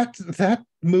that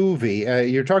movie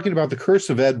you're talking about, The Curse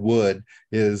of Ed Wood,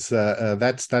 is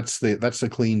that's the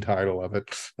clean title of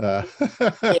it.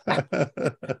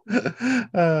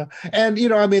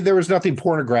 And I mean, there was nothing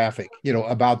pornographic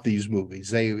about these movies.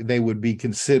 They would be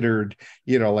considered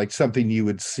like something you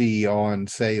would see on,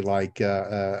 say, like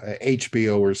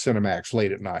HBO or Cinemax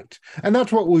late at night, and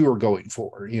that's what we were going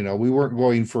for. We weren't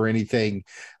going for anything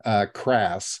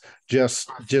crass,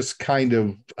 just kind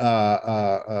of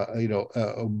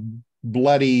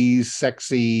bloody,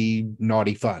 sexy,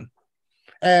 naughty fun.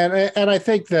 And I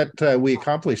think that we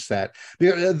accomplished that.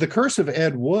 The Curse of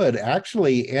Ed Wood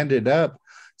actually ended up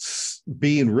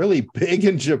being really big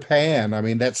in Japan. I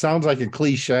mean, that sounds like a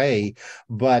cliche,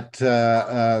 but they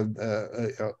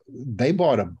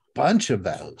bought a bunch of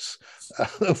those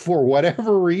for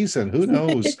whatever reason, who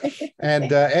knows.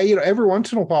 And every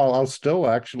once in a while I'll still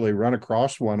actually run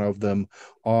across one of them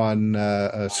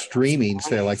on streaming,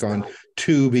 say like on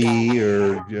Tubi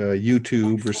or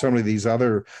YouTube or some of these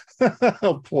other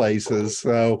places.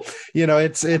 So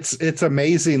it's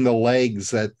amazing the legs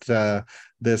that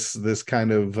this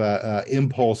kind of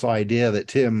impulse idea that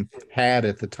Tim had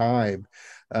at the time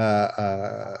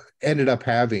ended up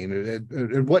having.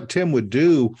 And what Tim would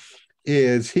do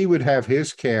is he would have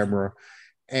his camera,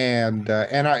 and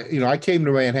I came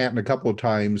to Manhattan a couple of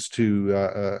times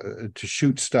to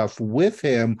shoot stuff with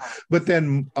him, but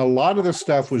then a lot of the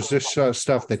stuff was just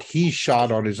stuff that he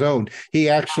shot on his own. He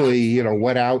actually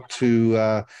went out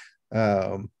to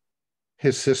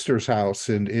his sister's house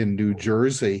in New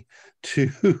Jersey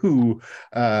to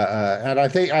and I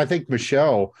think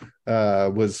Michelle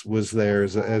was there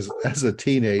as a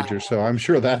teenager, so I'm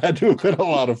sure that had to have been a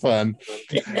lot of fun.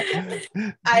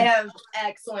 I have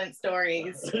excellent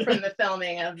stories from the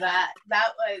filming of that.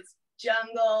 That was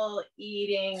jungle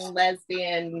eating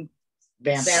lesbian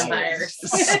vampires.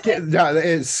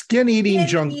 Skin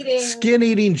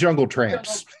eating jungle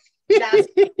tramps. That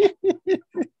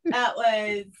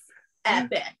was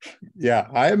epic. Yeah,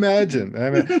 I imagine.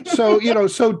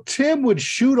 So Tim would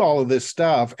shoot all of this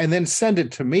stuff and then send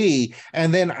it to me,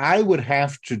 and then I would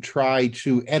have to try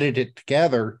to edit it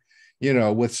together,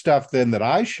 with stuff then that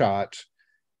I shot,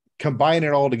 combine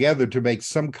it all together to make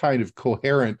some kind of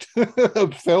coherent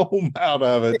film out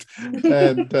of it.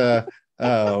 And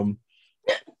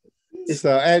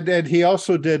so and he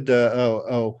also did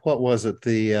what was it,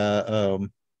 the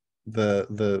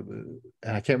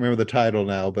I can't remember the title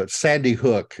now, but Sandy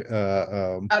Hook.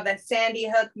 The Sandy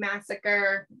Hook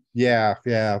Massacre. Yeah.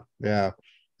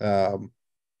 I'm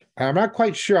not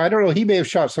quite sure. I don't know. He may have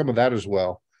shot some of that as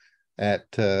well. at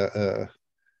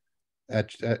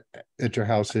at your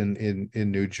house in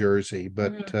New Jersey,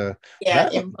 but yeah,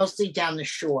 and mostly down the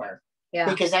shore. Yeah,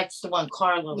 because that's the one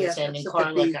Carla was in, and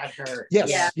Carla got hurt.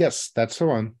 Yes, that's the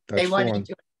one. They wanted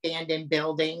to abandon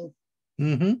building.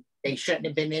 Mm-hmm. They shouldn't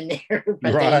have been in there,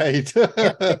 but right.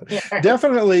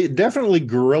 definitely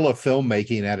guerrilla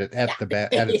filmmaking at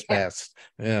its best.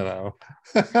 You know.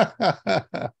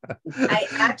 I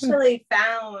actually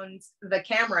found the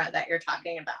camera that you're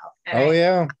talking about.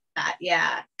 And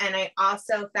and I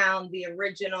also found the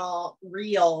original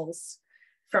reels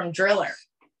from Driller.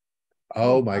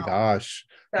 Oh my gosh!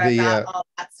 So I got all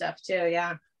that stuff too.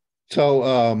 Yeah.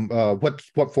 So,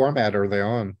 what format are they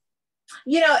on?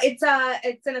 It's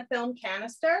in a film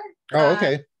canister. Oh,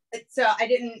 okay. So I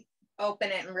didn't open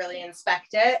it and really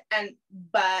inspect it,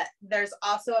 but there's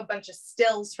also a bunch of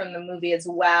stills from the movie as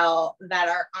well that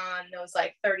are on those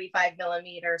like 35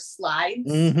 millimeter slides.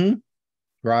 Mm-hmm.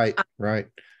 Right.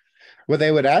 Well,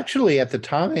 they would actually at the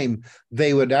time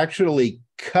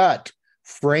cut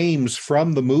frames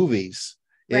from the movies.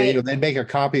 Right. They'd make a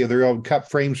copy of their own,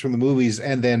 cut frames from the movies,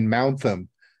 and then mount them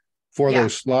for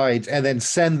those slides, and then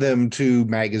send them to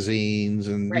magazines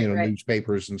and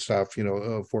newspapers and stuff,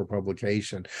 for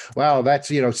publication. Wow, that's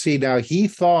see, now he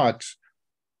thought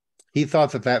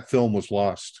that film was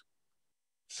lost.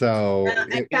 So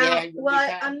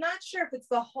I'm not sure if it's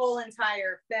the whole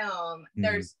entire film.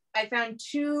 I found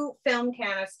 2 film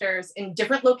canisters in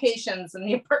different locations in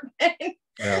the apartment,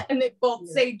 and they both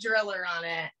say Driller on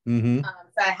it. Mm-hmm. So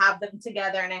I have them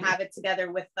together, and I have it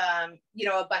together with a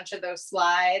bunch of those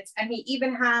slides, and he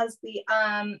even has the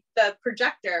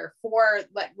projector for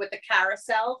with the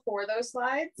carousel for those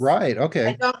slides. Right. Okay.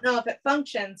 I don't know if it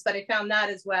functions, but I found that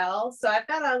as well. So I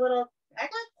got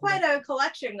quite a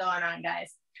collection going on,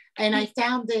 guys. And I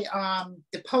found the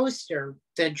poster,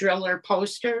 the Driller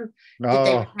poster that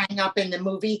they hang up in the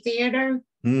movie theater.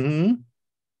 Mm-hmm.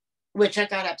 Which I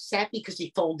got upset because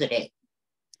he folded it.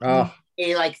 Oh.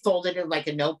 He folded it like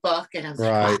a notebook, and I was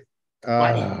like,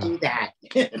 why did you do that?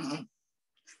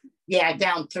 Yeah, I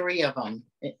found 3 of them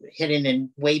hidden in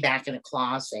way back in a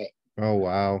closet. Oh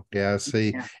wow. Yeah,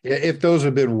 see, if those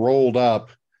have been rolled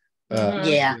up, like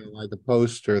the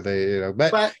poster,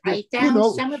 but I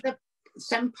found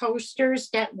some posters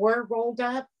that were rolled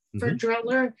up for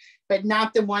Driller, but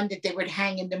not the one that they would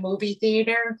hang in the movie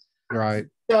theater. Right.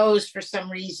 Those, for some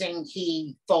reason,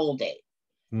 he folded.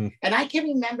 And I can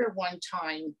remember one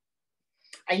time,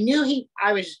 I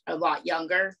was a lot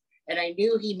younger, and I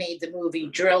knew he made the movie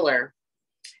Driller,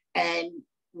 and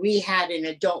we had an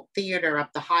adult theater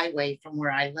up the highway from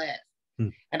where I live.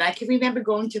 And I can remember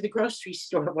going to the grocery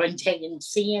store one day and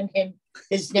seeing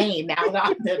his name out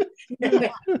on the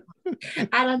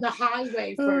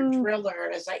highway for Driller.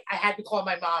 And it's like, I had to call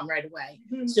my mom right away.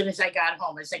 As soon as I got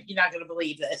home, I was like, you're not going to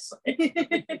believe this.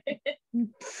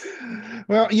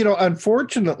 Well,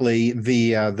 unfortunately,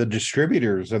 the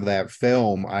distributors of that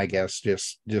film, I guess,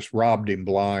 just robbed him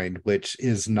blind, which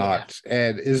is not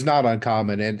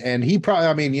uncommon. And he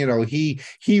probably,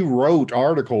 he wrote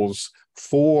articles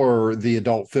for the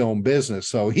adult film business,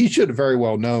 so he should have very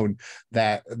well known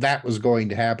that was going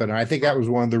to happen. And I think that was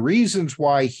one of the reasons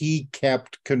why he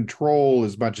kept control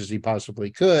as much as he possibly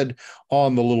could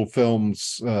on the little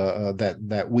films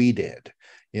that we did.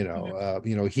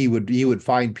 He would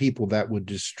find people that would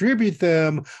distribute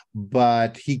them,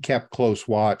 but he kept close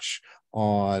watch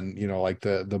on like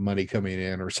the money coming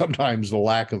in, or sometimes the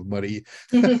lack of money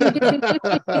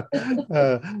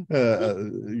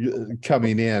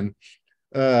coming in.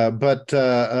 It's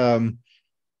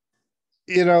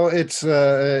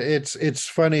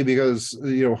funny because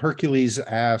Hercules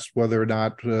asked whether or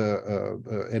not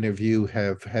any of you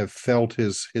have felt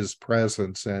his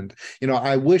presence, and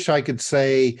I wish I could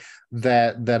say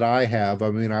that I have.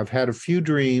 I mean, I've had a few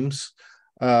dreams,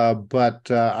 but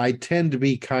I tend to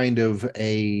be kind of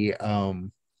a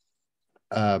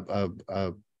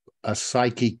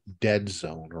psychic dead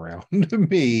zone around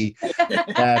me.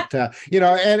 That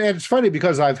and it's funny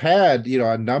because I've had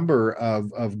a number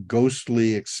of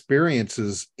ghostly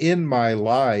experiences in my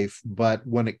life, but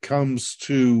when it comes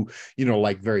to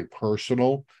like very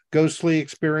personal ghostly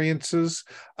experiences,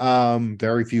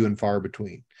 very few and far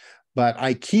between. But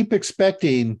I keep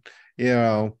expecting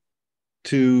to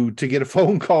get a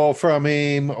phone call from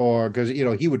him, or because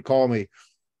he would call me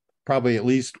probably at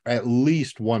least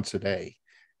once a day.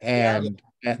 And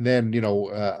then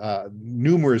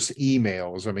numerous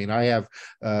emails. I mean, I have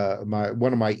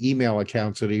one of my email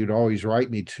accounts that he would always write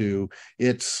me to.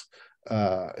 It's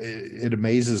it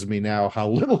amazes me now how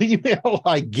little email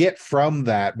I get from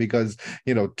that, because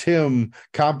Tim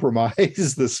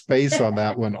compromised the space on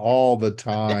that one all the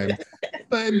time.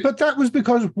 But that was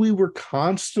because we were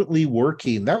constantly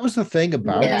working. That was the thing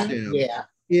about Tim. Yeah.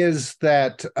 Is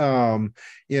that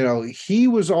he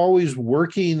was always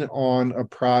working on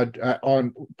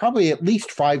on probably at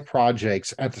least 5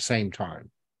 projects at the same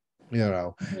time,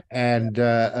 and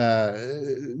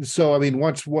so I mean,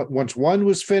 once one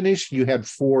was finished, you had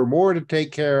 4 more to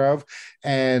take care of,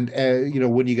 and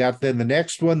when you got then the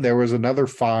next one, there was another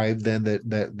 5 then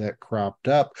that cropped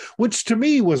up, which to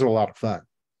me was a lot of fun.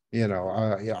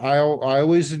 I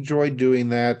always enjoyed doing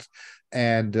that.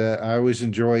 And I always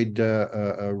enjoyed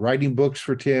writing books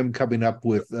for Tim, coming up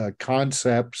with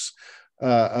concepts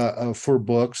for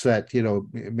books that,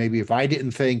 maybe if I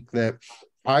didn't think that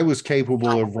I was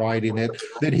capable of writing it,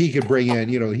 then he could bring in,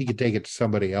 he could take it to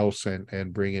somebody else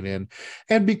and bring it in.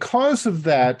 And because of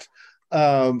that,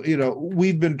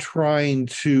 we've been trying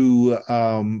to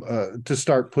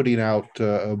start putting out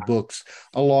books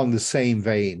along the same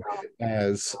vein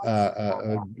as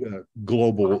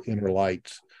Global Inner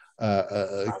Light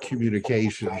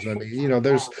communications. I mean,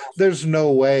 there's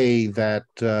no way that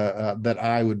that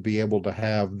I would be able to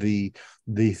have the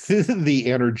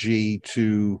energy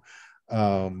to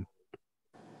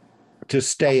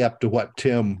stay up to what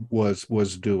Tim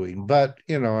was doing. But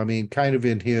I mean, kind of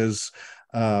in his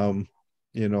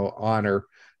honor,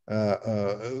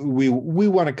 we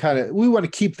want to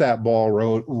keep that ball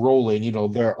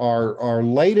rolling. There our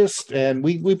latest, and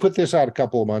we put this out a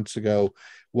couple of months ago,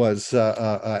 was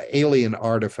Alien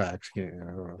Artifacts.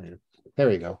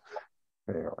 There you go.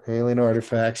 Alien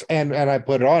Artifacts, and I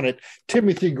put it on it.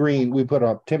 Timothy Green. We put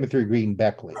up Timothy Green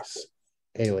Beckley's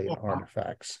Alien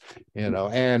Artifacts.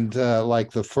 And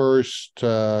like the first,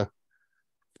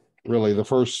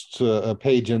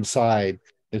 page inside,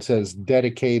 it says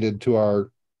dedicated to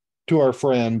our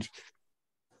friend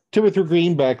Timothy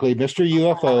Green Beckley, Mr.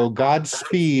 UFO.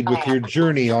 Godspeed with your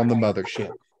journey on the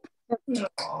mothership.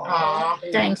 Oh,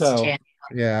 thanks, Tim.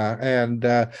 Yeah,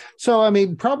 and so I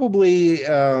mean, probably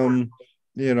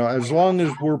as long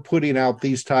as we're putting out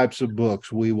these types of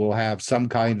books, we will have some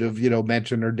kind of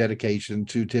mention or dedication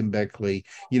to Tim Beckley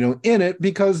in it,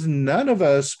 because none of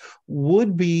us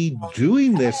would be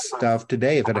doing this stuff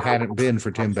today if it hadn't been for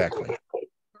Tim Beckley.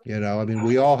 I mean,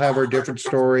 we all have our different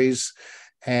stories,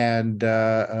 and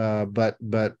but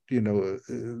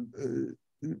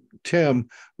Tim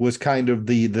was kind of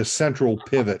the central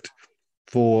pivot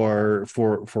for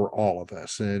all of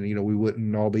us, and we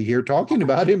wouldn't all be here talking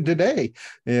about him today,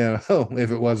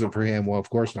 if it wasn't for him. Well, of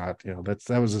course not.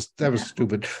 That was a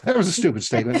stupid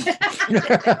statement.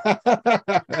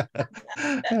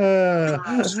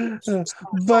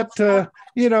 But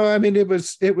I mean, it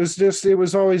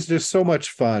was always just so much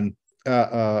fun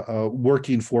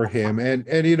working for him, and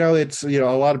it's a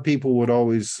lot of people would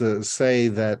always say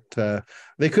that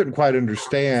they couldn't quite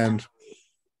understand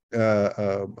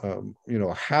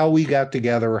how we got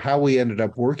together, how we ended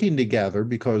up working together,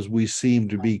 because we seem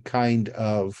to be kind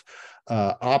of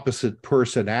opposite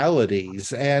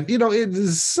personalities. And it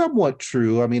is somewhat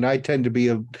true. I mean, I tend to be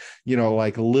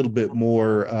like a little bit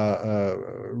more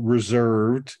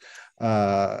reserved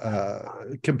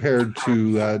compared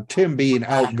to Tim being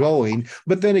outgoing.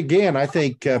 But then again, I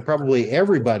think probably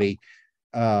everybody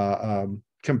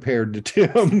compared to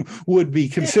Tim would be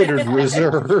considered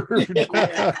reserved.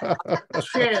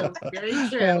 True, very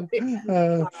true.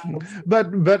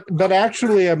 But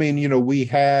actually, I mean,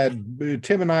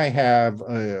 Tim and I have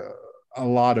a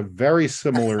lot of very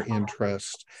similar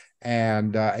interests.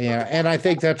 And I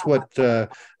think that's what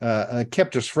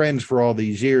kept us friends for all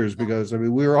these years, because I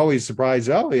mean, we were always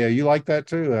surprised. Oh yeah, you like that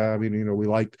too? I mean, we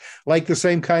like the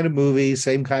same kind of movies,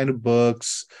 same kind of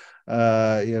books.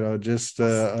 Just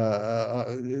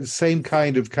same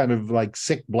kind of like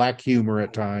sick black humor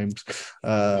at times.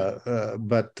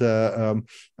 But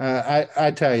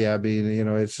I tell you, I mean,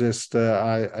 it's just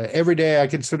every day I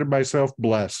consider myself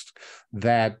blessed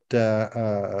that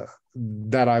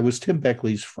I was Tim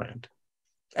Beckley's friend.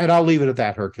 And I'll leave it at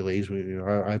that, Hercules.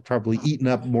 I've probably eaten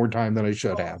up more time than I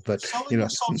should have. But selling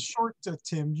yourself short,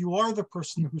 Tim. You are the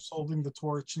person who's holding the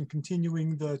torch and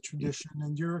continuing the tradition,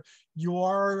 and you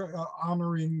are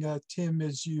honoring Tim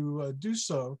as you do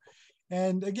so.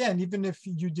 And again, even if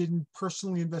you didn't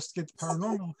personally investigate the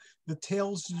paranormal, the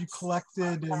tales you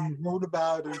collected and wrote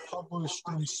about and published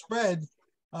and spread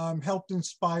helped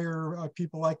inspire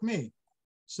people like me.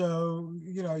 So,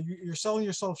 you're selling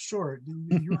yourself short.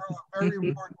 You're a very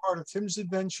important part of Tim's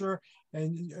adventure,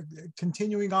 and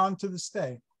continuing on to this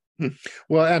day.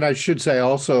 Well, and I should say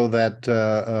also that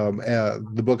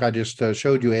the book I just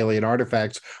showed you, Alien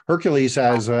Artifacts, Hercules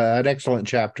has an excellent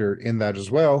chapter in that as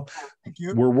well. Thank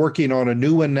you. We're working on a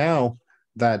new one now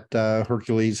that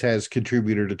Hercules has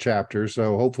contributed a chapter.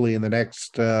 So hopefully in the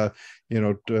next,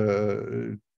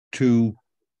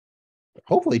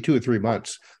 hopefully 2 or 3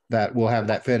 months, that we'll have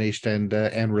that finished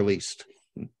and released.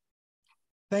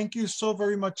 Thank you so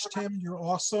very much, Tim. You're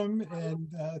awesome, and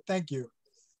thank you.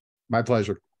 My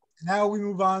pleasure. Now we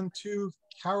move on to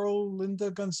Carole Linda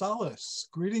Gonzalez.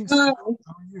 Greetings. Hi. How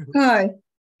are you? Hi.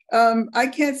 I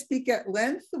can't speak at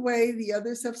length the way the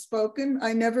others have spoken.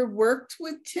 I never worked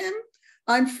with Tim.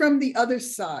 I'm from the other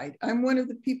side. I'm one of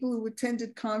the people who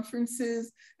attended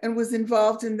conferences and was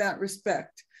involved in that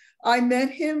respect. I met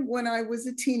him when I was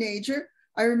a teenager.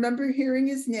 I remember hearing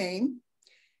his name.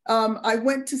 I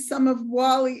went to some of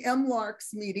Wally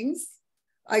Emlark's meetings.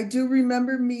 I do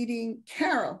remember meeting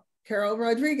Carole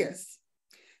Rodriguez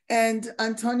and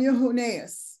Antonio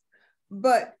Huneas.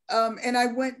 But and I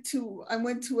went to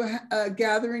a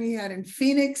gathering he had in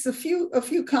Phoenix, a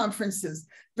few conferences.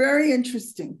 Very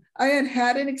interesting. I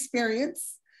had an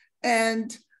experience,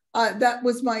 and that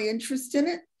was my interest in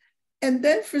it. And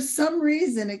then for some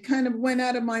reason, it kind of went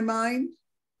out of my mind.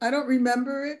 I don't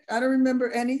remember it. I don't remember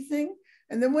anything.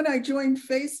 And then when I joined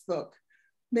Facebook,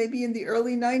 maybe in the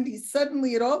early 90s,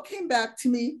 suddenly it all came back to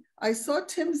me. I saw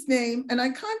Tim's name and I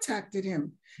contacted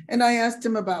him. And I asked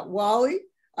him about Wally.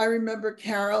 I remember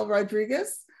Carole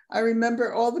Rodriguez. I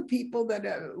remember all the people that,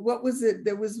 what was it?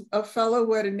 There was a fellow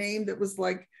who had a name that was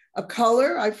like a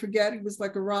color. I forget. He was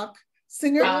like a rock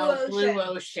singer. Blue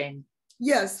Ocean.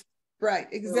 Yes, right,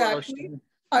 exactly.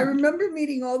 I remember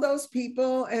meeting all those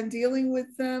people and dealing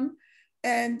with them.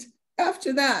 And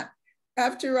after that,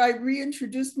 after I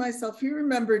reintroduced myself, he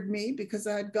remembered me because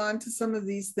I had gone to some of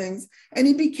these things, and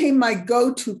he became my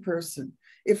go-to person.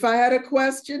 If I had a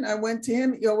question, I went to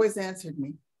him, he always answered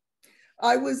me.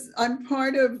 I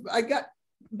got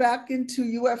back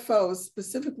into UFOs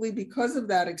specifically because of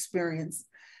that experience.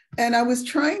 And I was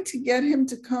trying to get him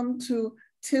to come to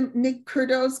Nick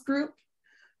Curdo's group,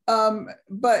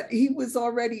 but he was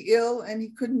already ill and he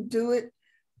couldn't do it.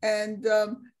 And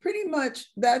pretty much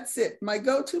that's it. My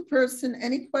go-to person,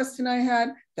 any question I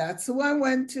had, that's who I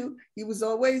went to. He was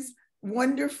always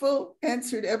wonderful,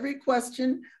 answered every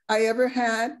question I ever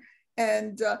had.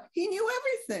 And he knew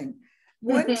everything.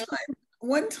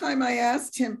 One time I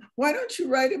asked him, why don't you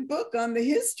write a book on the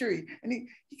history? And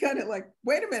he kind of like,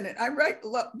 wait a minute, I write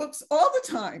books all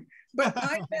the time. But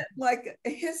I meant like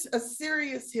a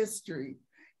serious history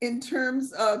in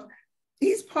terms of,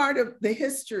 he's part of the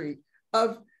history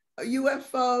of a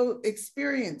UFO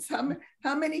experience.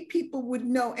 How many people would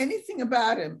know anything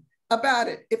about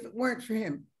it if it weren't for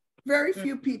him? Very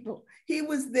few people. He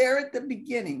was there at the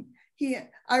beginning.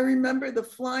 I remember the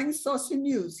Flying Saucer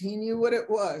News. He knew what it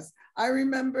was. I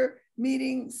remember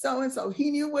meeting so-and-so.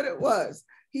 He knew what it was.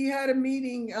 He had a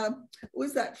meeting,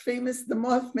 was that famous, the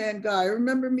Mothman guy? I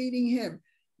remember meeting him.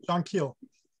 John Keel.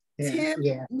 Tim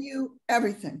knew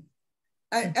everything.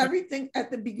 Everything at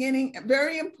the beginning. A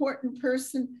very important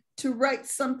person to write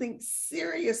something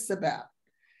serious about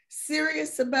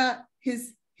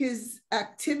his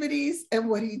activities and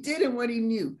what he did and what he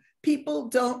knew. People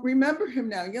don't remember him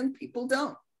now. Young people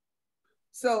don't.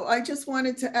 So I just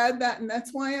wanted to add that, and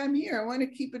that's why I'm here. I want to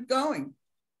keep it going.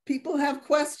 People have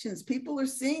questions. People are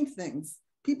seeing things.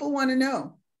 People want to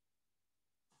know.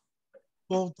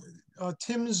 Well,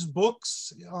 Tim's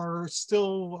books are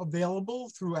still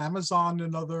available through Amazon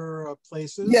and other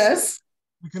places. Yes.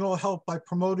 We can all help by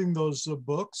promoting those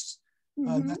books.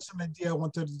 Mm-hmm. That's an idea I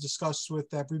wanted to discuss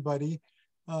with everybody.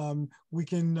 We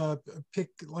can pick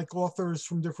like authors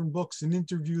from different books and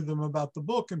interview them about the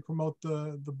book and promote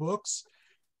the books.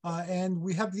 And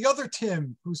we have the other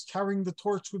Tim, who's carrying the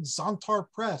torch with Zontar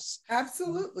Press.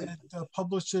 Absolutely. And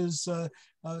publishes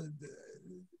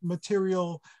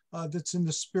material that's in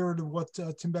the spirit of what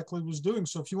Tim Beckley was doing.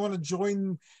 So if you want to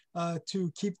join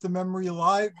to keep the memory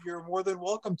alive, you're more than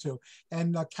welcome to.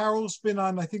 And Carole's been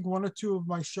on, I think, 1 or 2 of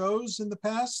my shows in the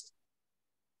past.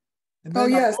 And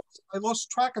then yes. I lost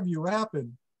track of you. What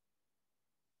happened?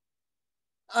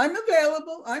 I'm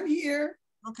available. I'm here.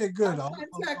 Okay, good. I'll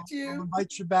contact you. I'll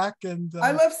invite you back. And I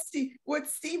love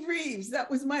Steve Reeves. That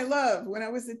was my love when I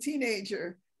was a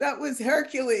teenager. That was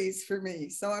Hercules for me.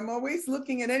 So I'm always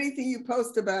looking at anything you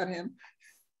post about him.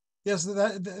 Yes,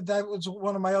 that was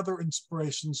one of my other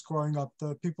inspirations growing up,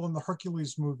 the people in the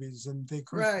Hercules movies, and they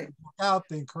encouraged me to work out.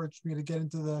 They encouraged me to get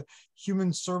into the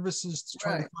human services to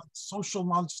try to find social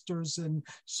monsters and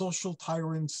social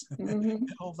tyrants and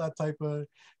all that type of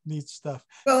neat stuff.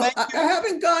 Well, I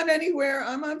haven't gone anywhere.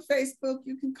 I'm on Facebook.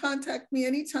 You can contact me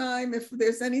anytime. If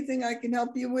there's anything I can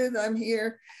help you with, I'm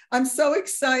here. I'm so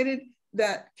excited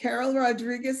that Carole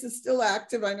Rodriguez is still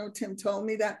active. I know Tim told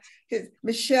me that.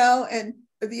 Michelle and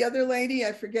the other lady,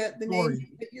 I forget the name.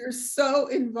 You're so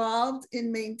involved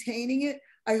in maintaining it.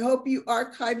 I hope you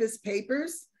archive his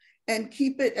papers and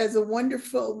keep it as a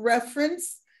wonderful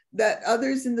reference that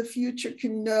others in the future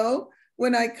can know.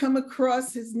 When I come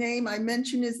across his name, I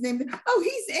mention his name. Oh,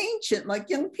 he's ancient. Like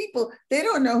young people, they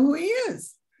don't know who he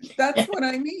is. That's what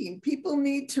I mean. People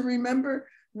need to remember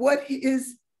what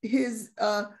his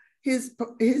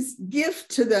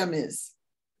gift to them is.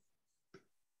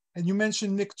 And you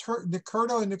mentioned Nick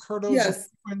Curto, and Nick Curto is a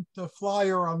frequent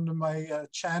flyer on my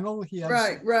channel. He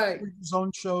has his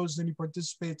own shows, and he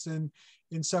participates in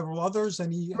several others.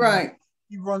 And he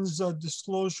runs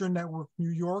Disclosure Network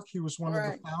New York. He was one of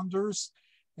the founders.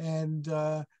 And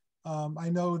I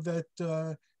know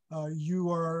that you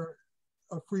are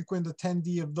a frequent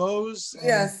attendee of those.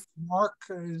 Yes. And Marc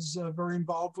is very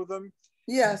involved with them.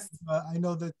 Yes. I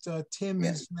know that Tim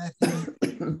has met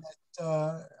him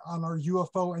on our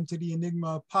UFO Entity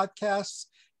Enigma podcasts,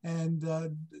 and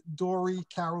Dorie,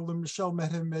 Carole, and Michelle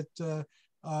met him at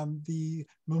the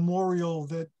memorial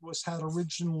that was had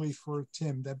originally for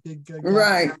Tim, that big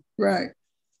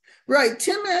Right.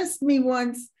 Tim asked me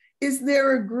once, is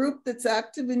there a group that's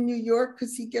active in New York,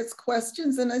 because he gets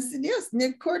questions? And I said, yes,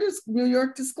 Nick Curtis, New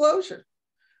York Disclosure.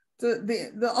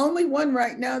 The only one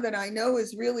right now that I know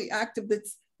is really active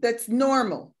that's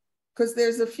normal, because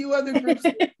there's a few other groups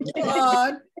that are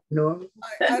odd. No.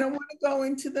 I don't want to go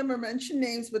into them or mention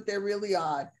names, but they're really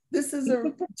odd.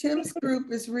 Tim's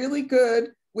group is really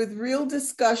good, with real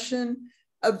discussion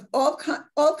of all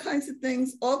kinds of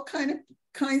things, all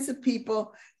kinds of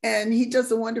people, and he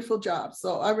does a wonderful job.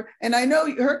 So I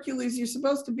know Hercules, you're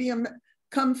supposed to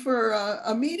come for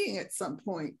a meeting at some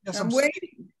point. Yes, I'm waiting.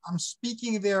 I'm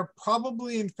speaking there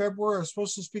probably in February. I was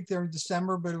supposed to speak there in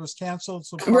December, but it was canceled.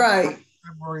 So February.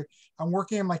 I'm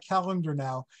working on my calendar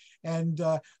now. And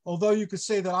although you could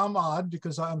say that I'm odd,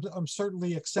 because I'm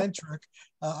certainly eccentric,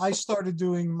 I started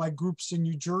doing my groups in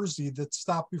New Jersey that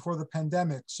stopped before the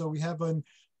pandemic. So we have an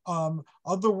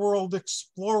Otherworld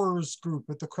Explorers group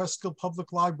at the Cresthill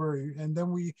Public Library. And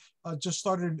then we just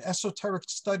started an Esoteric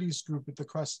Studies group at the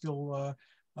Cresthill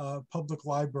Public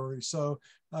Library. So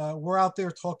we're out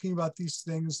there talking about these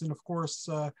things, and of course,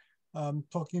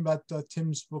 talking about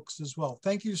Tim's books as well.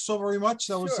 Thank you so very much.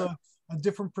 That was a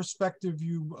different perspective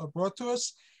you brought to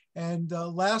us. And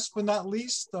last but not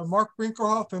least, Marc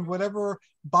Brinkerhoff, and whatever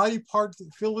body part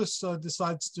that Phyllis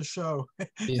decides to show.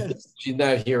 She's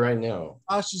not here right now.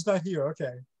 Ah, she's not here.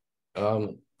 Okay.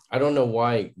 I don't know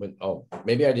why, but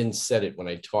maybe I didn't set it when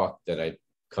I talked that I'd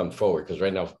come forward, because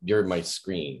right now you're my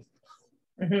screen.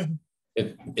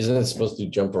 Isn't it supposed to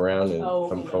jump around and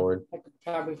come forward? I could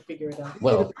probably figure it out.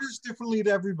 Well, it appears differently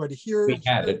to everybody. Here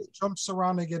it jumps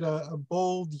around. I get a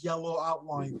bold yellow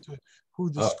outline to who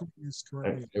the screen is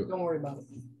currently. Don't worry about it.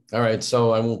 All right,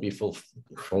 so I won't be full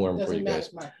form for you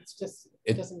guys. Mark. It's just,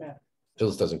 it doesn't matter.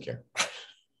 Phyllis doesn't care.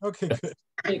 Okay, good.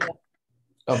 There you go.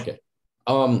 Okay.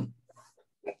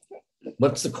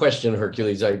 What's the question,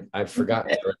 Hercules? I forgot.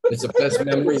 It's the best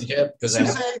memories yet,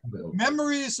 because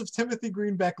memories of Timothy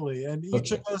Green Beckley, and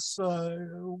each of us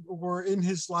were in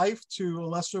his life to a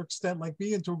lesser extent like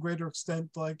me, and to a greater extent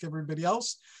like everybody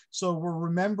else. So we're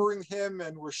remembering him,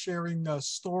 and we're sharing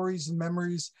stories and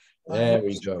memories. There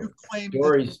we go.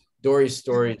 Dorie's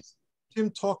stories. Tim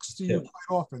talks to you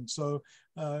quite often. So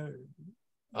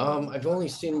I've only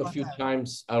seen him a few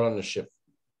times out on the ship,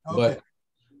 okay. But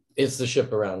it's the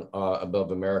ship around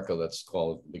above America that's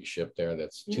called Big Ship there.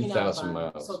 That's 2,000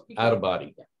 miles. So out of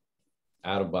body. Yeah.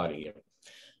 Out of body.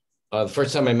 Yeah. The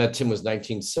first time I met Tim was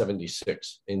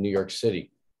 1976 in New York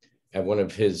City at one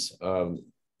of his,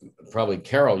 probably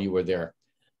Carole, you were there.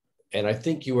 And I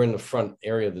think you were in the front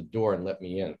area of the door and let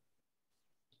me in.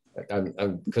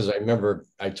 Because I remember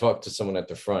I talked to someone at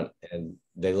the front and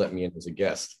they let me in as a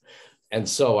guest. And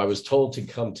so I was told to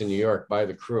come to New York by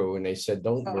the crew, and they said,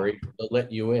 don't worry, they'll let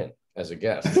you in as a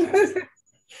guest.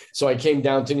 So I came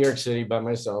down to New York City by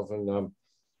myself and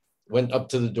went up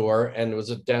to the door, and there was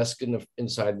a desk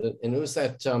inside, and it was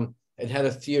that, it had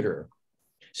a theater.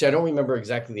 See, I don't remember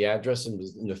exactly the address, it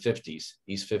was in the 50s,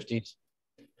 East 50s,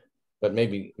 but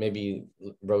maybe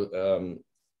wrote,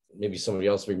 maybe somebody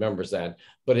else remembers that,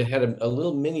 but it had a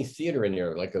little mini theater in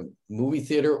there, like a movie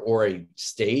theater or a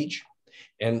stage.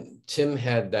 And Tim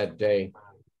had that day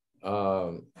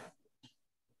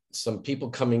some people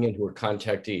coming in who were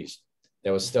contactees.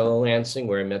 There was Stella Lansing,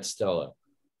 where I met Stella,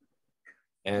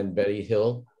 and Betty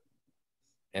Hill,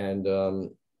 and a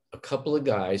couple of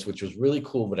guys, which was really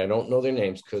cool, but I don't know their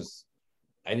names because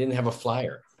I didn't have a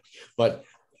flyer. But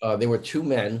there were two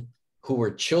men who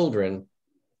were children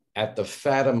at the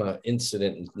Fatima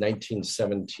incident in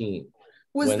 1917.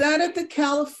 Was that at the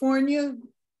California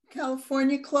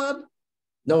Club?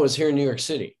 No, it was here in New York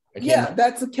City. Yeah,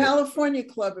 that's a California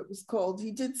Club, it was called.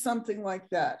 He did something like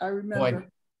that, I remember.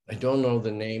 I don't know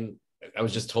the name. I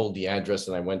was just told the address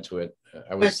and I went to it.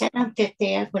 Was that on Fifth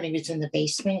Ave when he was in the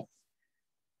basement?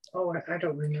 Oh, I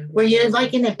don't remember. Were you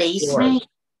like in the basement?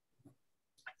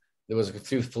 There was a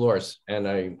few floors and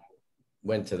I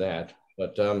went to that.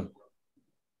 But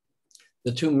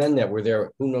the two men that were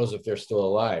there, who knows if they're still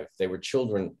alive? They were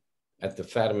children at the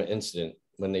Fatima incident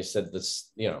when they said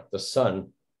this, you know, the sun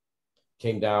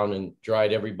came down and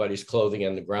dried everybody's clothing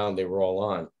on the ground they were all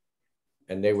on.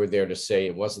 And they were there to say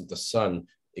it wasn't the sun.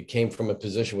 It came from a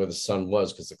position where the sun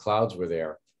was because the clouds were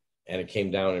there. And it came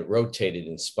down, it rotated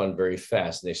and spun very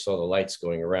fast. And they saw the lights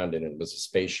going around it and it was a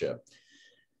spaceship.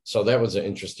 So that was an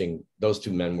interesting, those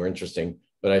two men were interesting.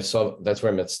 But I saw, that's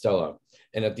where I met Stella.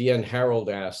 And at the end, Harold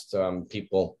asked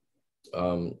people,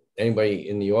 anybody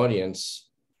in the audience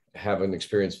have an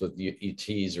experience with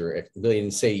ETs, or they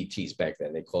didn't say ETs back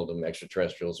then. They called them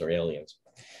extraterrestrials or aliens.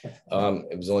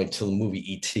 It was only till the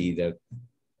movie ET that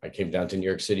I came down to New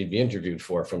York City to be interviewed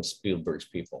from Spielberg's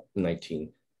people in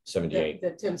 1978.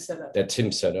 That Tim set up. That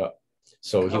Tim set up.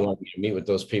 So he wanted me to meet with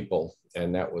those people.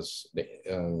 And that was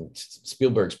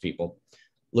Spielberg's people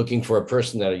looking for a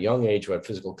person at a young age who had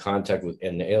physical contact with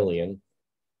an alien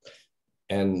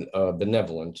and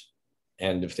benevolent.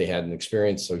 And if they had an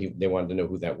experience, so they wanted to know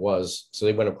who that was. So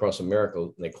they went across America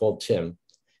and they called Tim.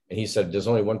 And he said, there's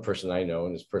only one person I know,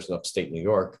 and this person upstate New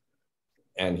York.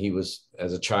 And he was,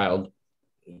 as a child,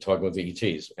 talking with the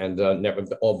ETs and never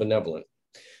all benevolent.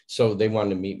 So they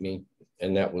wanted to meet me.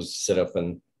 And that was set up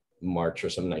in March or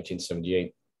some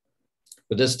 1978.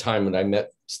 But this time when I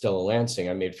met Stella Lansing,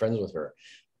 I made friends with her.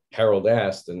 Harold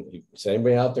asked, and he said,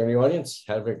 anybody out there in the audience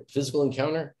have a physical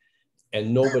encounter?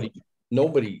 And nobody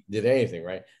did anything,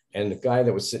 right? And the guy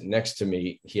that was sitting next to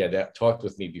me, he had talked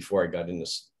with me before I got in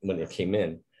this, when I came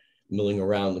in, milling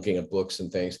around, looking at books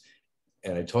and things.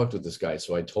 And I talked with this guy.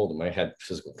 So I told him I had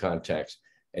physical contacts.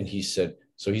 And he said,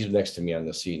 so he's next to me on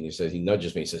the seat. And he says, he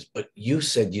nudges me. He says, but you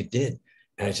said you did.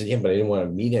 And I said, yeah, but I didn't want to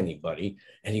meet anybody.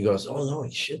 And he goes, oh, no,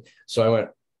 you should. So I went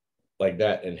like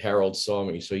that. And Harold saw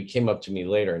me. So he came up to me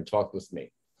later and talked with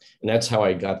me. And that's how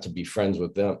I got to be friends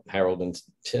with them, Harold and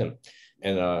Tim.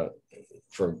 And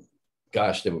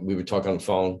we would talk on the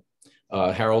phone.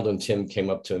 Harold and Tim came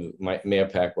up to my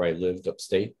Mayapack, where I lived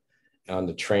upstate, on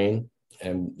the train.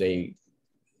 And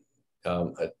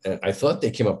and I thought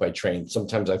they came up by train.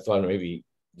 Sometimes I thought maybe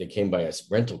they came by a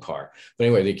rental car. But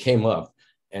anyway, they came up.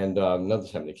 And another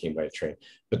time they came by a train.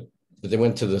 But they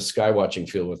went to the sky watching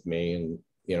field with me. And,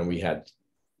 you know, we had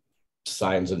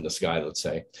signs in the sky, let's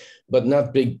say, but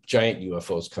not big, giant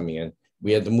UFOs coming in.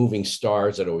 We had the moving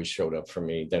stars that always showed up for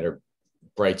me, that are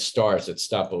bright stars that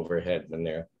stop overhead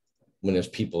when there's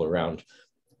people around.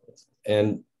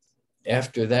 And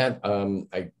after that,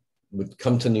 I would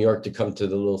come to New York to come to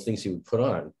the little things he would put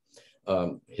on,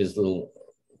 his little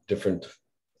different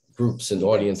groups and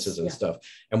audiences and stuff.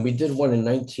 And we did one in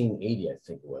 1980, I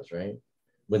think it was, right?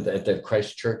 At the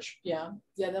Christ Church. Yeah,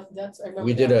 that's, I remember.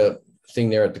 We did a thing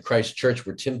there at the Christ Church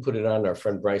where Tim put it on, our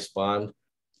friend Bryce Bond,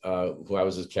 who I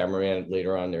was his cameraman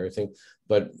later on and everything.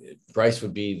 But Bryce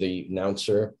would be the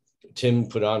announcer. Tim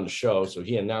put on the show, so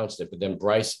he announced it, but then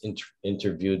Bryce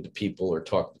interviewed the people or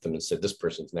talked with them and said, this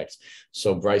person's next.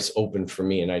 So Bryce opened for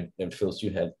me, and Phyllis,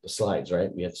 you had the slides,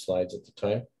 right? We had slides at the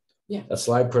time. Yeah. A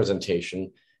slide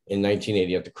presentation in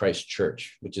 1980 at the Christ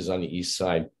Church, which is on the east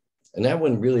side. And that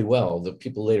went really well. The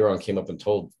people later on came up and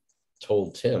told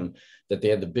Tim that they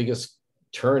had the biggest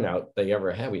turnout they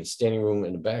ever had. We had standing room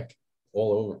in the back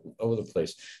all over the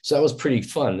place. So that was pretty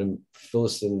fun. And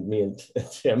Phyllis and me and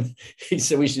Tim, he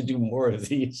said we should do more of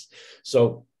these.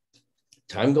 So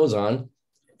time goes on.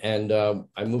 And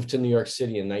I moved to New York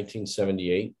City in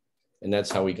 1978. And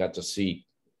that's how we got to see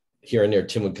here and there.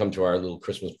 Tim would come to our little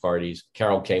Christmas parties.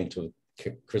 Carole came to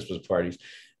Christmas parties.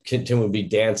 Tim would be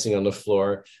dancing on the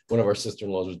floor. One of our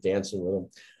sister-in-laws was dancing with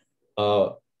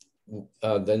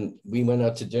him. Then we went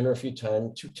out to dinner a few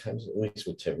times, 2 times at least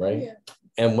with Tim, right? Yeah.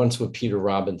 And once with Peter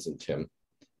Robbins and Tim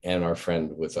and our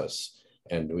friend with us.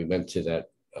 And we went to that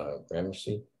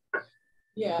Gramercy.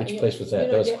 Yeah. Which place was that?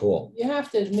 That was cool. You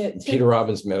have to admit, Peter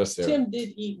Robbins met us there. Tim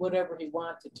did eat whatever he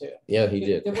wanted to. Yeah, he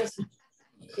did.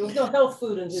 There was no health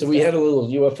food in his So we had a little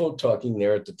UFO talking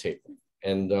there at the table.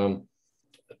 And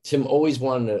Tim always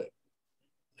wanted to,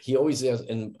 he always asked,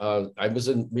 and Phyllis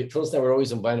and I would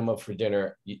always invite him up for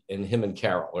dinner, and him and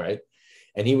Carole, right?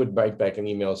 And he would write back an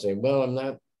email saying, well, I'm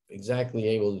not exactly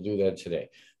able to do that today.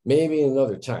 Maybe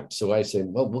another time. So I said,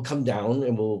 well, we'll come down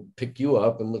and we'll pick you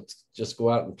up and let's just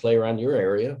go out and play around your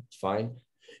area. It's fine.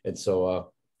 And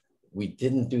so we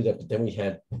didn't do that, but then we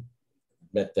had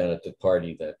met down at the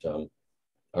party that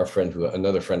our friend,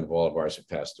 another friend of all of ours who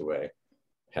passed away,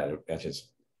 had at his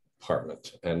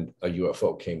apartment, and a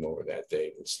UFO came over that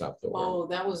day and stopped over. Oh,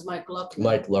 that was Mike Luckman.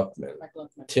 Mike Luckman.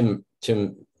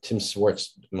 Tim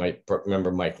Swartz might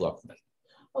remember Mike Luckman.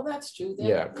 Oh, that's true.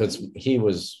 Yeah, because he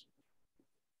was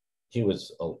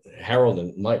Harold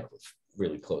and Mike were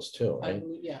really close too, right?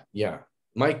 Yeah.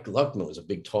 Mike Luckman was a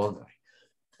big tall guy,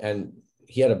 and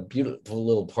he had a beautiful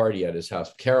little party at his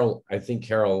house. Carole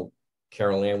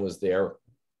Ann was there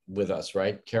with us,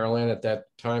 right? Carole Ann at that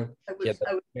time. I was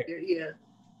there, yeah.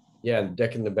 Yeah, the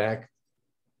deck in the back.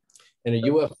 And a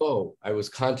UFO, I was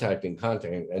contacting,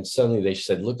 and suddenly they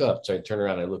said, look up. So I turn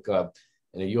around, I look up,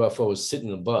 and a UFO was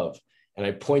sitting above. And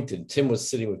I pointed, Tim was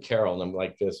sitting with Carole, and I'm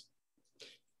like this,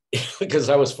 because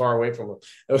I was far away from him.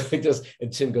 I was like this,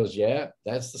 and Tim goes, yeah,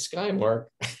 that's the sky,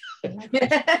 Mark. And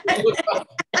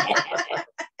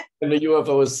the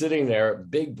UFO was sitting there,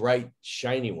 big, bright,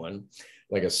 shiny one,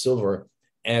 like a silver,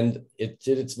 and it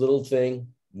did its little thing,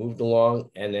 moved along,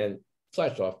 and then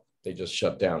flashed off. They just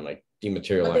shut down, like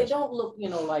dematerialized. But they don't look,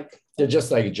 like. They're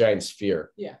just like a giant sphere.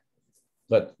 Yeah.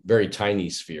 But very tiny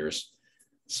spheres.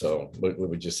 So what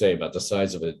would you say about the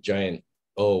size of a giant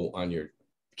O on your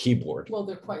keyboard? Well,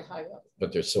 they're quite high up.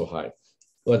 But they're so high.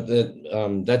 But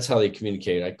that's how they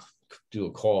communicate. I do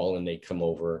a call and they come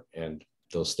over and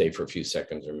they'll stay for a few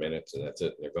seconds or minutes and that's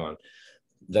it. They're gone.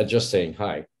 They're just saying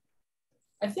hi.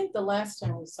 I think the last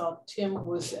time we saw Tim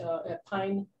was at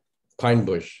Pine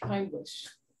Bush.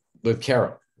 With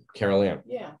Carole Ann.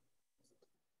 Yeah.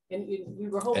 And we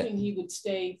were hoping he would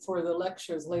stay for the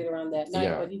lectures later on that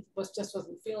night, but he just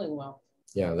wasn't feeling well.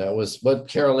 Yeah, that was what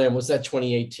Carole Ann, was that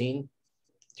 2018? Do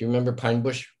you remember Pine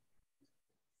Bush?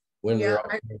 When I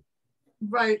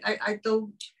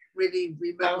don't really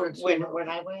remember. When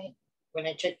I went, when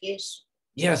I took these?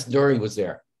 Yes, Dorie was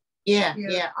there. Yeah.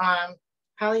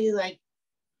 Probably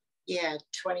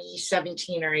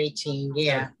 2017 or 18.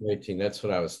 Yeah. 18. That's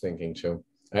what I was thinking too.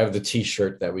 I have the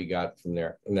T-shirt that we got from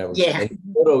there, and that was the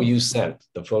photo you sent.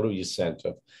 The photo you sent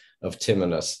of Tim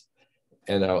and us,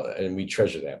 and we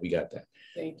treasure that. We got that.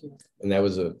 Thank you. And that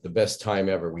was the best time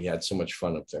ever. We had so much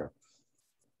fun up there,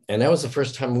 and that was the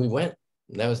first time we went.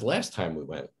 And that was the last time we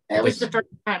went. That was the first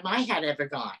time I had ever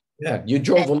gone. Yeah, you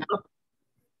drove them up,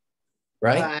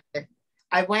 right?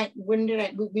 I went. When did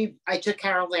I took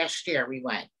Carole last year.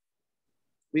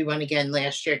 We went again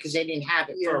last year because they didn't have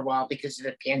it for a while because of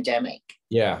the pandemic.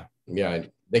 Yeah.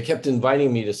 They kept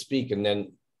inviting me to speak, and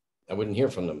then I wouldn't hear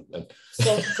from them.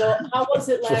 So how was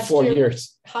it last year? For 4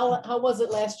 years. How was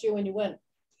it last year when you went?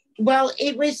 Well,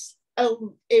 it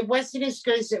wasn't as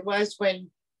good as it was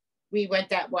when we went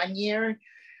that one year.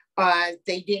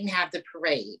 They didn't have the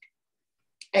parade.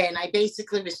 And I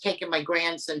basically was taking my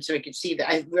grandson so he could see that.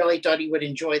 I really thought he would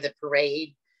enjoy the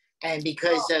parade. And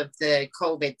because of the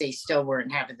COVID, they still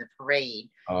weren't having the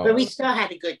parade. But we still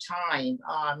had a good time.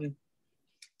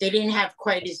 They didn't have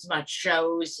quite as much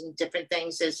shows and different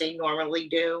things as they normally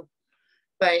do.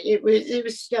 But it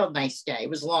was still a nice day. It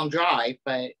was a long drive,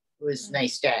 but it was a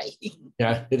nice day.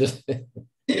 Yeah, it is.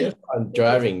 It's fun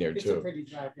driving there too. It's a pretty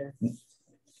drive there.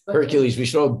 Hercules, we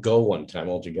should all go one time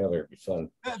all together. It'd be fun.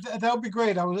 That would be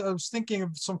great. I was thinking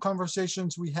of some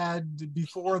conversations we had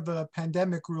before the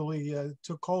pandemic really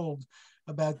took hold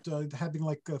about having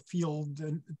like field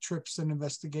and trips and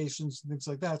investigations and things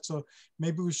like that. So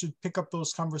maybe we should pick up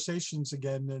those conversations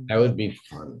again. And that would be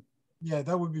fun. Yeah,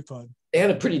 that would be fun. They had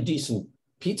a pretty decent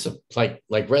pizza like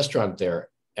restaurant there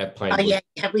at Pine Bush.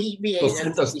 Yeah, we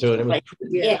sent us to it. It was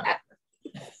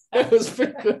it was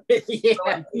pretty good. Is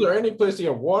there any place to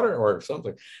get water or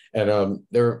something? And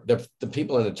the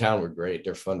people in the town were great.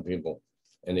 They're fun people,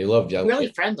 and they loved young.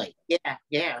 Really friendly.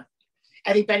 Yeah.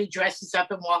 Everybody dresses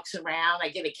up and walks around. I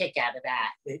get a kick out of that.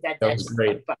 That was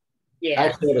great. Yeah. I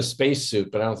actually had a space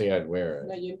suit, but I don't think I'd wear it.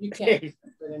 No, you can't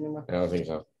wear it anymore. I don't think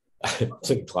so. It's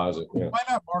in the closet. Yeah. Why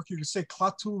not, Mark? You could say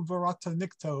Klaatu Varata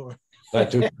Nikto.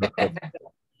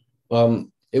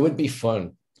 It would be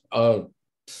fun.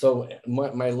 So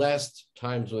my last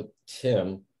times with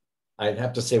Tim, I'd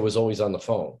have to say was always on the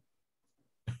phone.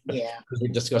 Yeah. Because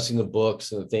we're discussing the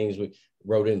books and the things we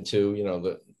wrote into, you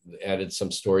know, added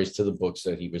some stories to the books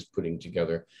that he was putting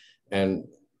together. And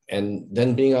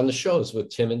then being on the shows with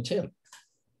Tim and Tim.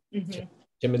 Mm-hmm.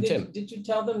 Tim and Tim. Did you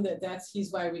tell them that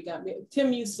he's why we got me?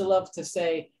 Tim used to love to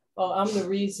say, "Oh, I'm the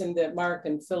reason that Marc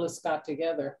and Phyllis got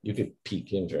together." You could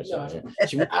peek interest. No.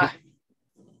 Yeah.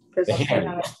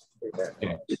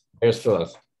 There's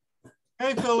Phyllis.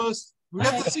 Hey, Phyllis, we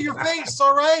got to see your face.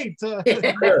 All right.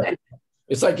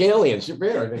 It's like aliens. You're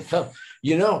there. They come.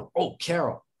 You know. Oh,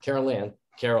 Carole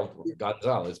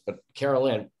Gonzalez, but Carole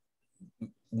Ann.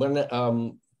 When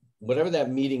whatever that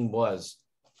meeting was,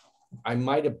 I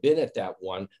might have been at that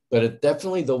one, but it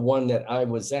definitely the one that I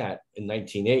was at in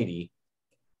 1980,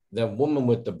 the woman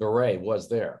with the beret was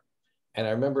there. And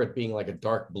I remember it being like a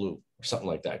dark blue or something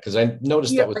like that, because I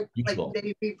noticed that was like baby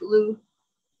blue.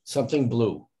 Something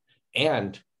blue.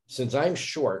 And since I'm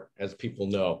short, as people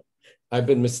know, I've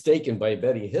been mistaken by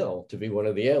Betty Hill to be one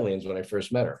of the aliens when I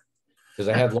first met her, because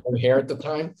I had long hair at the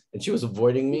time and she was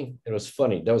avoiding me. It was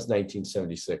funny. That was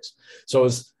 1976. So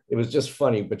it was just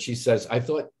funny, but she says,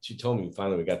 she told me,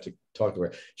 finally we got to talk to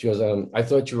her. She goes, I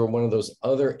thought you were one of those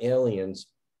other aliens.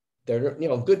 They're, you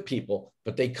know, good people,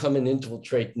 but they come and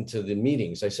infiltrate into the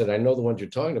meetings. I said, I know the ones you're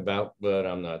talking about, but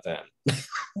I'm not that.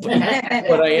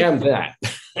 but I am that,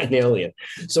 an alien.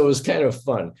 So it was kind of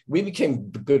fun. We became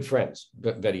good friends,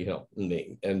 Betty Hill and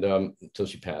me, and until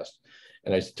she passed.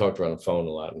 And I talked to her on the phone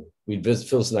a lot. And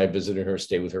Phyllis and I visited her,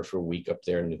 stayed with her for a week up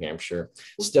there in New Hampshire.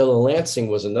 Stella Lansing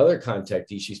was another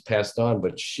contactee. She's passed on,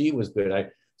 but she was good. I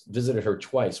visited her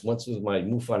twice. Once with my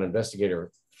MUFON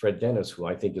investigator, Fred Dennis, who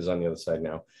I think is on the other side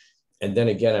now. And then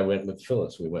again, I went with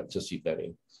Phyllis. We went to see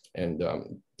Betty and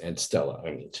Stella,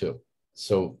 I mean, too.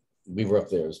 So we were up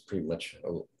there. It was pretty much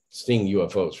seeing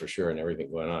UFOs for sure and everything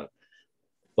going on.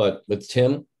 But with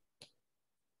Tim,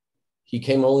 he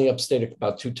came only upstate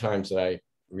about 2 times that I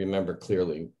remember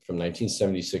clearly, from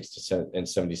 1976 to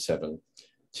 77,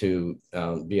 to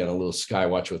be on a little sky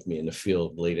watch with me in the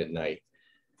field late at night.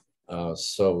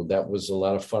 So that was a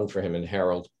lot of fun for him and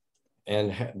Harold.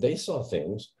 And they saw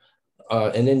things.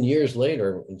 And then years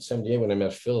later, in 78, when I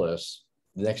met Phyllis,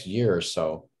 the next year or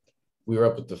so, we were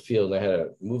up at the field and I had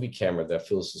a movie camera that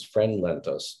Phyllis's friend lent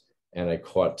us. And I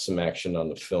caught some action on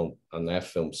that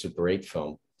film, Super 8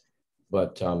 film.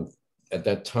 But at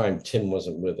that time, Tim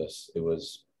wasn't with us. It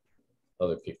was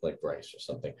other people like Bryce or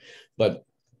something. But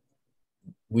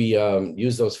we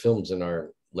used those films in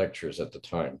our lectures at the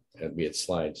time, and we had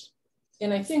slides.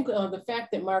 And I think the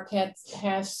fact that Marc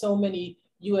has so many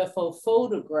UFO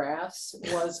photographs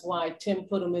was why Tim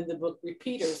put them in the book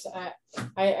Repeaters.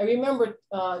 I remember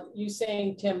you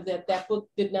saying, Tim, that book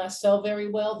did not sell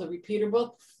very well, the Repeater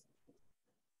book.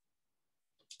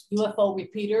 UFO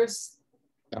Repeaters.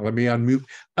 Let me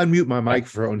unmute my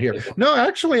microphone here. No,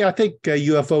 actually, I think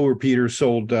UFO Repeaters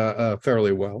sold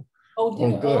fairly well. Oh,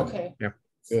 did it? Good. Oh, okay. Yeah.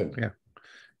 Good. Yeah.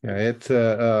 Yeah. It's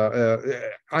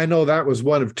I know that was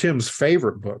one of Tim's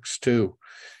favorite books too.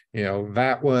 You know,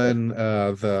 that one,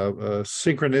 the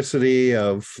synchronicity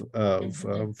of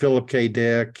Philip K.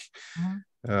 Dick,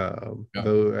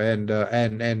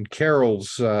 and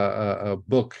Carole's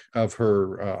book of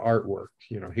her artwork.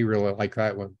 You know, he really liked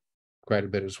that one quite a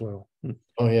bit as well.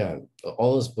 Oh yeah,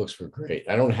 all his books were great.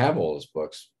 I don't have all his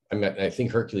books. I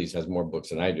think Hercules has more books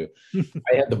than I do.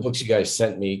 I had the books you guys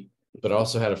sent me, but I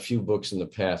also had a few books in the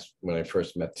past. When I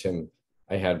first met Tim,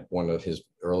 I had one of his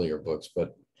earlier books,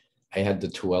 but I had the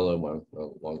Tuella one a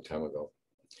long time ago,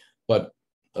 but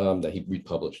that he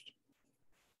republished.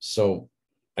 So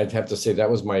I'd have to say that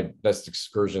was my best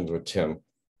excursions with Tim,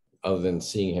 other than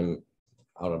seeing him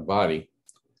out of body.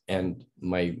 And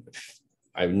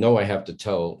I know I have to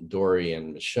tell Dorie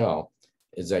and Michelle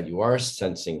is that you are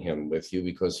sensing him with you,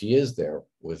 because he is there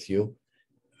with you.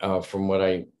 From when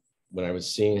I was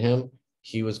seeing him,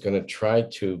 he was going to try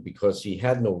to, because he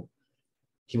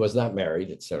was not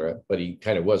married, etc., but he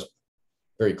kind of was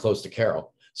very close to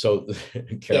Carole. So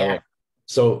Carole, yeah.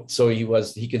 So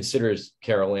he considers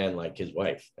Carole Ann like his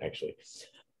wife, actually.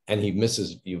 And he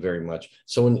misses you very much.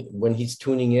 So when he's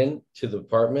tuning in to the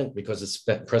apartment, because his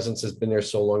presence has been there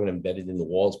so long and embedded in the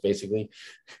walls, basically,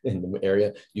 in the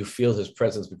area, you feel his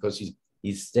presence because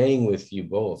he's staying with you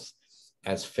both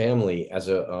as family, as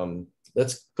a,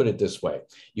 let's put it this way.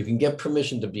 You can get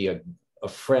permission to be a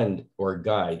friend or a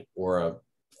guide or a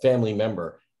family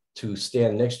member to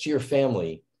stand next to your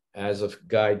family as a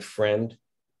guide friend,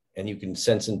 and you can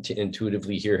sense and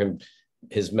intuitively hear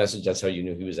his message. That's how you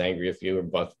knew he was angry if you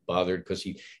were bothered, because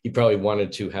he probably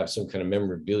wanted to have some kind of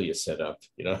memorabilia set up,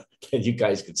 you know, that you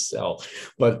guys could sell.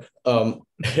 But online,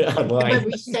 but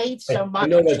we saved so much. I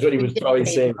know that's what he was probably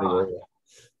saying.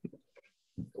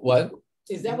 What?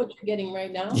 Is that what you're getting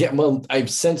right now? Yeah, well, I've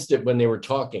sensed it when they were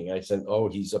talking. I said, oh,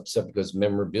 he's upset because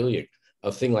memorabilia,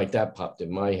 a thing like that popped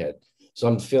in my head. So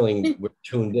I'm feeling we're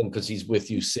tuned in because he's with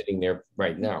you sitting there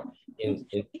right now.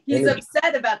 He's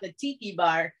upset about the tiki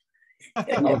bar. And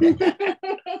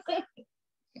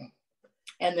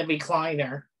the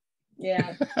recliner.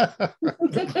 Yeah.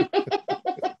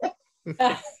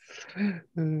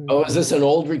 Oh, is this an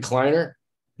old recliner?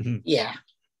 Yeah.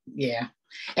 Yeah.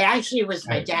 Actually, it was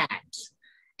my dad's.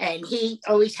 And he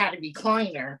always had a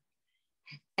recliner.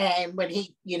 And when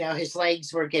he, his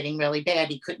legs were getting really bad,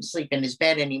 he couldn't sleep in his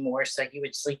bed anymore. So he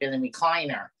would sleep in the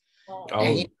recliner. Oh.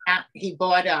 And he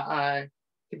bought a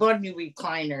new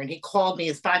recliner, and he called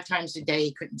me 5 times a day.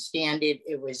 He couldn't stand it.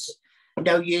 It was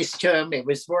no use to him. It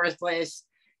was worthless.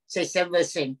 So I said,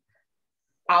 listen,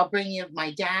 I'll bring you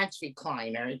my dad's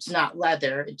recliner. It's not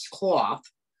leather, it's cloth.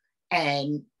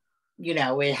 And,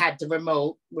 it had the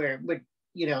remote where it would,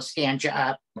 stand you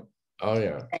up. Oh,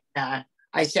 yeah. And,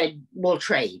 I said, we'll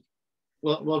trade.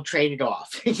 We'll trade it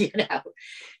off,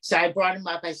 So I brought him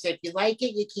up. I said, if you like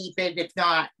it, you keep it. If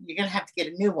not, you're going to have to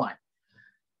get a new one.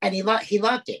 And he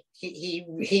loved it.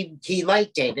 He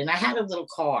liked it. And I had a little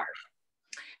car.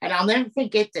 And I'll never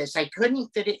forget this. I couldn't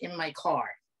fit it in my car.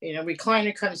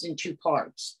 Recliner comes in 2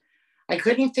 parts. I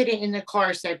couldn't fit it in the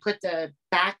car, so I put the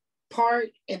back part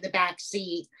in the back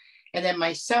seat. And then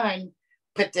my son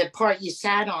put the part you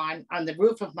sat on the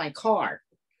roof of my car.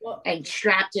 And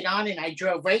strapped it on, and I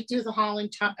drove right through the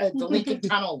Lincoln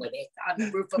Tunnel with it on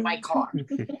the roof of my car.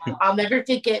 I'll never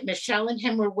forget, Michelle and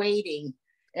him were waiting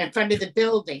in front of the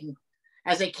building.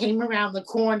 As I came around the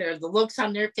corner, the looks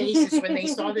on their faces when they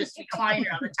saw this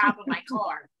recliner on the top of my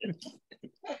car.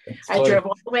 I drove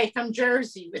all the way from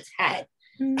Jersey with that.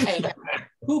 And,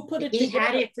 who put it? He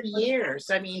had it for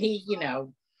years. I mean,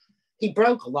 he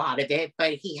broke a lot of it,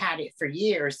 but he had it for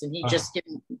years, and he just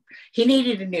didn't. He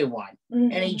needed a new one,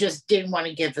 and he just didn't want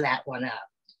to give that one up.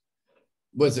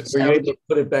 Were you able to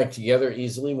put it back together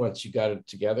easily once you got it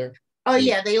together? Oh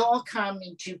yeah, they all come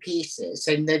in 2 pieces,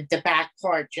 and the back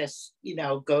part just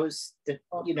goes. The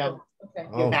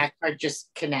back part just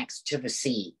connects to the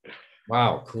seat.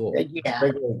 Wow, cool.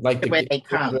 Yeah, like the way they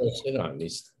come. Sit on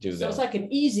these. Do that. Sounds like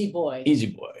an easy boy. Easy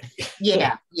boy.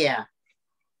 Yeah, yeah.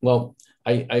 Well,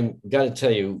 I got to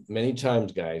tell you, many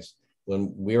times, guys,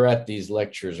 when we're at these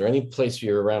lectures or any place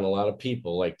you're around a lot of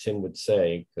people, like Tim would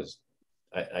say, because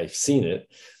I've seen it,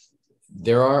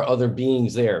 there are other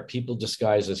beings there, people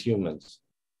disguised as humans.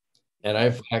 And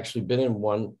I've actually been in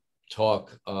one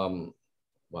talk,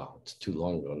 wow, it's too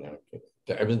long ago now.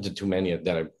 I've been to too many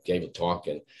that I gave a talk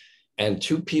in. And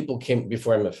 2 people came,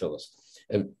 before I met Phyllis,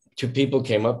 and 2 people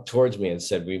came up towards me and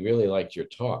said, we really liked your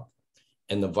talk.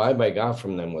 And the vibe I got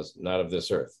from them was not of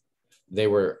this earth. They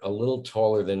were a little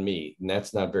taller than me, and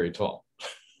that's not very tall.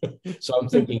 So I'm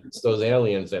thinking it's those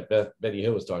aliens that Betty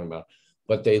Hill was talking about.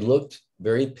 But they looked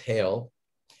very pale.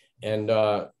 And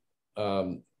at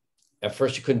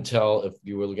first you couldn't tell if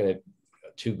you were looking at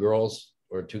 2 girls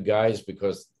or 2 guys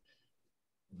because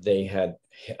they had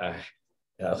a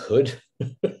hood.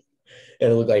 And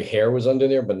it looked like hair was under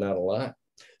there, but not a lot.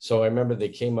 So I remember they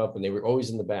came up, and they were always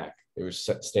in the back. They were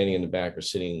standing in the back or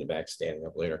sitting in the back, standing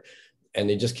up later. And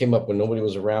they just came up when nobody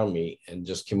was around me and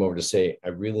just came over to say,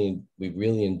 we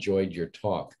really enjoyed your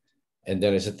talk. And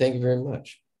then I said, thank you very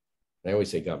much. And I always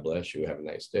say, God bless you, have a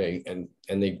nice day. And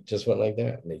they just went like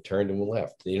that. And they turned and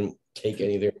left. They didn't take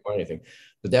anything or anything.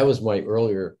 But that was my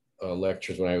earlier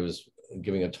lectures when I was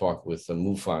giving a talk with a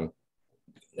MUFON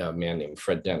man named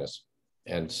Fred Dennis.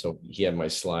 And so he had my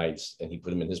slides, and he put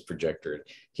them in his projector.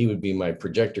 He would be my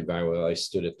projector guy while I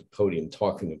stood at the podium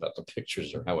talking about the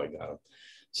pictures or how I got them.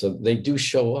 So they do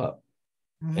show up.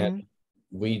 And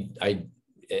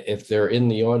if they're in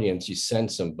the audience, you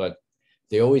sense them, but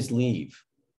they always leave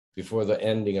before the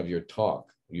ending of your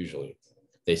talk. Usually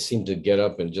they seem to get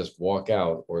up and just walk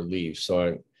out or leave.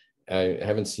 So I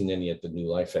haven't seen any at the New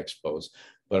Life Expos,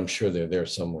 but I'm sure they're there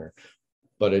somewhere.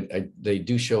 But they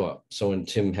do show up. So when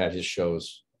Tim had his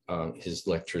shows, his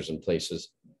lectures in places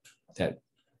that,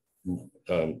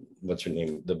 what's her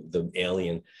name? The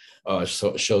alien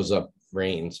shows up,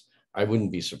 Reigns, I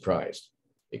wouldn't be surprised.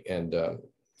 And I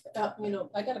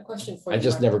got a question for you. I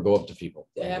just never go up to people.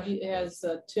 Has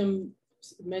Tim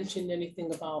mentioned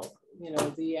anything about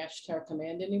the Ashtar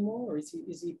Command anymore, or is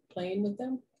he playing with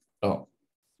them? Oh,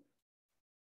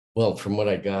 well, from what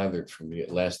I gathered from the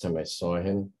last time I saw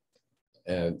him,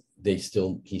 he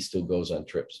still goes on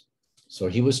trips. So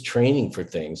he was training for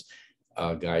things,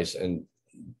 guys. And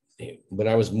when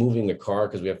I was moving the car,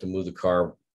 because we have to move the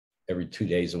car every 2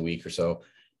 days a week or so,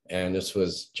 and this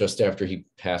was just after he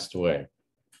passed away,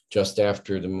 just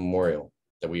after the memorial.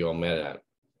 that we all met at.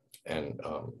 And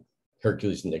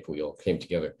Hercules and Nick, we all came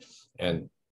together. And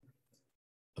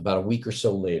about a week or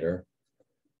so later,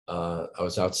 I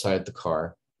was outside the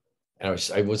car. And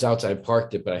I was outside, I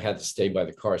parked it, but I had to stay by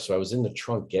the car. So I was in the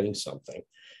trunk getting something.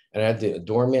 And I had the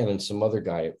doorman and some other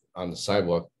guy on the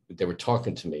sidewalk. They were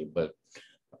talking to me, but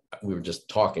we were just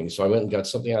talking. So I went and got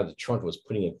something out of the trunk, was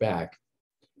putting it back.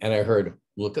 And I heard,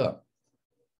 look up.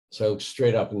 So I looked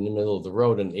straight up in the middle of the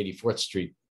road on 84th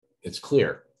Street. It's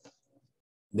clear.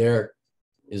 There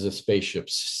is a spaceship,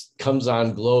 comes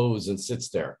on, glows, and sits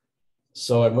there.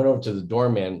 So I went over to the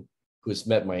doorman who's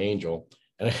met my angel,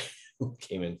 and I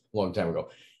came in a long time ago.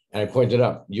 And I pointed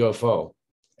up, UFO.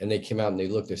 And they came out and they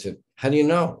looked. They said, how do you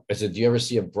know? I said, do you ever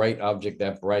see a bright object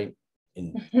that bright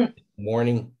in the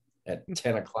morning at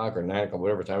 10 o'clock or 9 o'clock,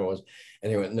 whatever time it was?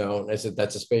 And they went, no. And I said,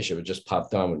 that's a spaceship. It just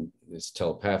popped on when it's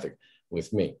telepathic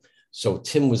with me. So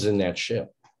Tim was in that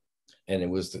ship. And it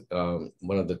was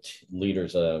one of the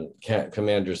leaders,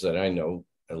 commanders that I know,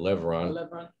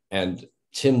 Leveron. And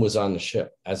Tim was on the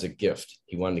ship as a gift.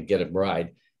 He wanted to get a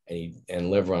bride. And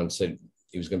Leveron said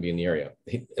he was going to be in the area.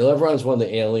 Leveron's one of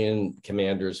the alien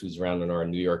commanders who's around in our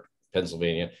New York,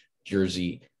 Pennsylvania,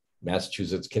 Jersey,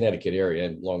 Massachusetts, Connecticut area,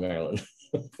 and Long Island.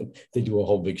 They do a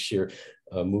whole big sheer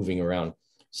moving around.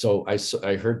 So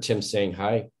I heard Tim saying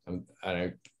hi, and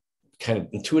I kind of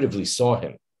intuitively saw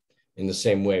him in the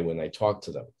same way when I talked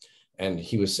to them. And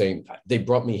he was saying, they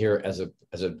brought me here as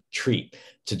a treat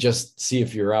to just see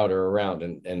if you're out or around,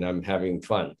 and I'm having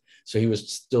fun. So he was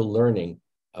still learning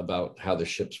about how the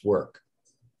ships work.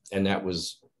 And that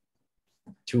was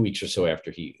 2 weeks or so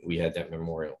after we had that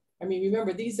memorial. I mean,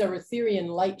 remember, these are Etherian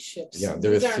light ships. Yeah,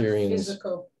 they're Etherians.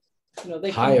 Physical. You know,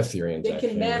 they high Etherians. They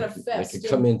can manifest. They could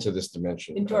come into this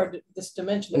dimension. This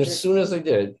dimension. And as soon as they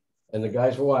did, and the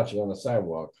guys were watching on the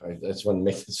sidewalk, I just want to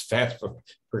make this fast for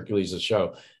Hercules'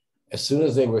 show. As soon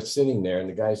as they were sitting there and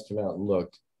the guys came out and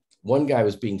looked, one guy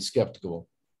was being skeptical,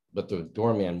 but the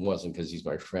doorman wasn't, because he's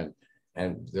my friend.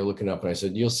 And they're looking up, and I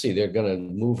said, you'll see, they're going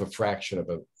to move a fraction of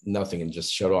nothing and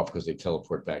just shut off because they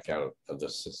teleport back out of the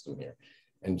system here.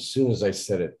 And as soon as I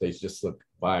said it, they just looked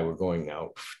by, we're going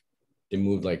out. They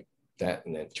moved like that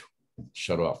and then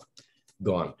shut off,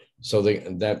 gone. So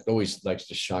that always likes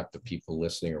to shock the people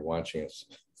listening or watching us.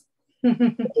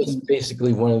 It was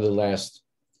basically one of the last,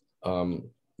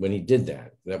 when he did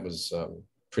that, that was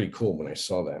pretty cool when I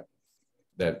saw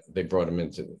that they brought him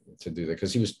in to do that,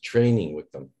 because he was training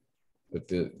with them, with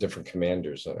the different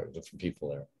commanders, different people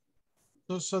there.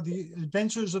 So the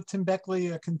adventures of Tim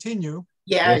Beckley continue.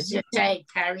 Yeah, yes.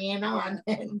 Carrying on.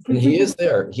 And he is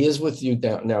there. He is with you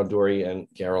now, Dorie and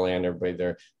Carole and everybody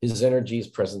there. His energy, his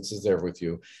presence is there with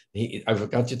you. I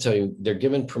forgot to tell you, they're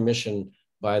given permission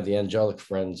by the angelic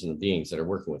friends and the beings that are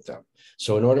working with them.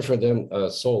 So in order for them,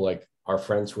 a soul like our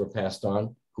friends who are passed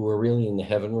on, who are really in the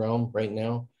heaven realm right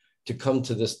now, to come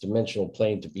to this dimensional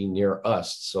plane to be near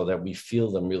us so that we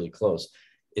feel them really close,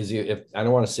 if I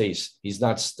don't want to say he's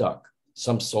not stuck.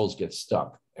 Some souls get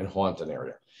stuck and haunt an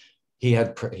area. He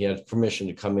had permission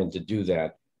to come in to do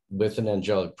that with an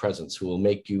angelic presence who will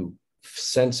make you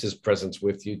sense his presence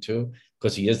with you too,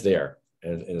 because he is there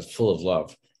and is full of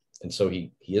love. And so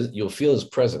you'll feel his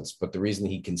presence, but the reason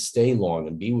he can stay long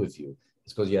and be with you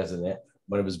is because he has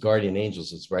one of his guardian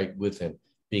angels is right with him,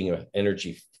 being an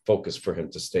energy focus for him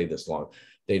to stay this long.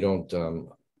 They don't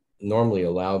normally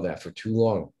allow that for too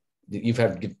long. You've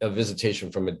had a visitation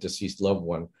from a deceased loved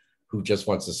one who just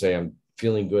wants to say, I'm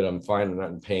feeling good, I'm fine, I'm not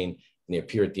in pain. And they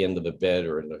appear at the end of the bed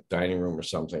or in the dining room or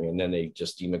something. And then they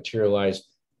just dematerialize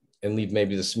and leave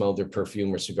maybe the smell of their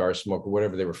perfume or cigar smoke or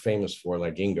whatever they were famous for,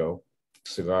 like Ingo,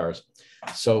 cigars.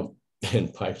 So,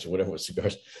 and pipes or whatever with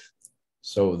cigars.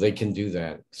 So they can do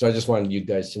that. So I just wanted you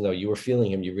guys to know you were feeling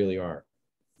him. You really are.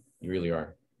 You really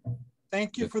are.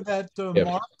 Thank you for that,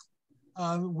 Mark.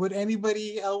 Would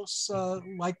anybody else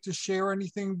like to share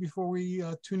anything before we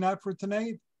tune out for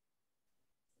tonight?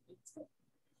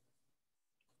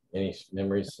 Any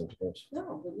memories?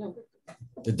 No.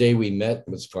 The day we met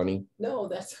was funny. No,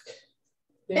 that's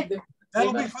okay.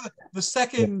 That'll be for the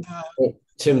second.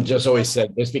 Tim just always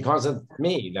said, it's because of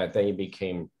me that they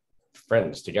became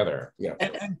friends together. Yeah.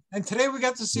 And today we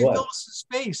got to see Phyllis's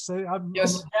face. I'm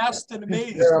aghast and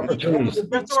amazed.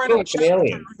 That's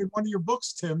in one of your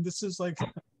books, Tim. This is like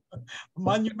a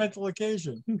monumental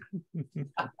occasion.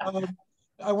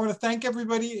 I want to thank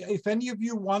everybody. If any of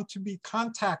you want to be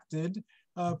contacted,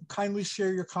 kindly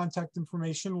share your contact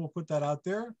information. We'll put that out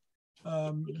there.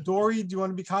 Dorie, do you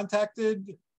want to be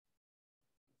contacted?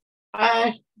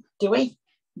 Do we?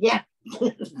 Yeah.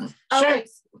 Sure.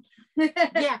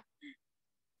 Yeah.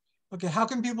 Okay, how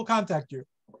can people contact you?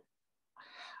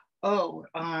 Oh,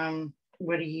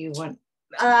 What do you want?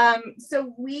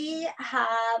 So we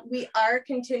are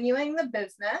continuing the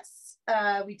business.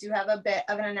 We do have a bit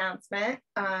of an announcement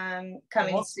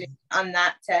coming soon on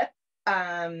that tip.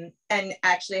 And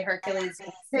actually, Hercules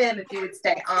and Tim, if you would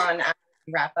stay on after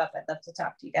we wrap up, I'd love to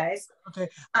talk to you guys. Okay.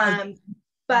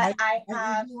 But I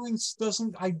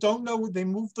don't know, they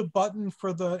moved the button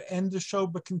for the end of show,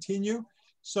 but continue.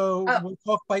 So we'll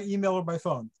talk by email or by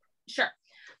phone. Sure.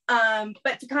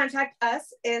 But to contact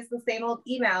us is the same old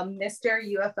email,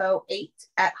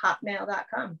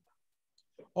 mrufo8@hotmail.com.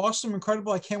 Awesome,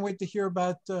 incredible. I can't wait to hear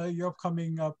about your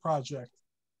upcoming project.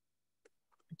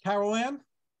 Carole Ann?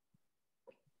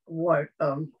 What?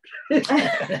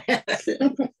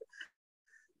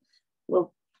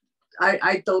 Well,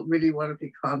 I don't really want to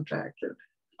be contacted.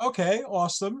 Okay,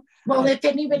 awesome. Well, if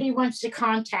anybody wants to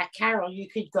contact Carole,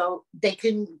 they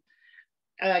can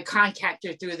contact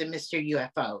her through the Mr.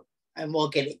 UFO and we'll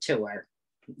get it to her.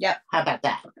 Yep. How about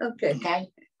that? Okay.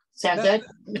 Okay. Sound good?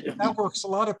 That works. A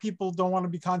lot of people don't want to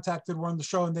be contacted. We're on the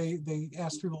show and they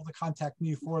ask people to contact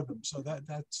me for them. So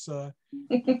that's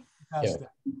fantastic.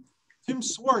 Tim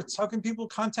Swartz, how can people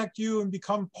contact you and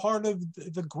become part of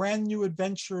the grand new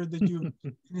adventure that you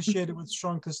initiated with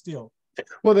Sean Castile?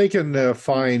 Well, they can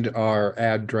find our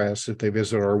address if they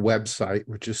visit our website,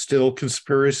 which is still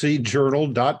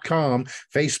conspiracyjournal.com.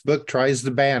 Facebook tries to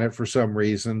ban it for some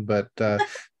reason, but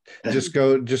just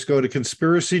go to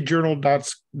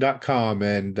conspiracyjournal.com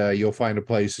and you'll find a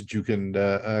place that you can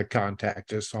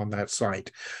contact us on that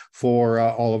site. For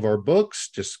all of our books,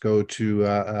 just go to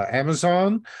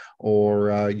Amazon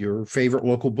or your favorite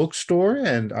local bookstore,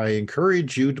 and I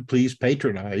encourage you to please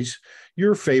patronize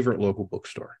your favorite local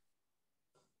bookstore.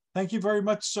 Thank you very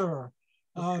much, sir.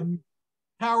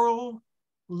 Carole,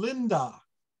 Linda.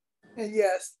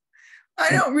 Yes. I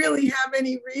don't really have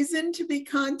any reason to be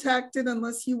contacted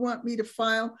unless you want me to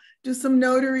do some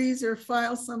notaries or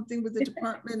file something with the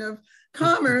Department of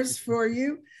Commerce for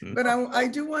you. But I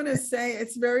do want to say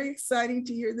it's very exciting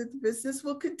to hear that the business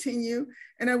will continue.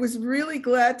 And I was really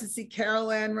glad to see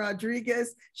Carole Ann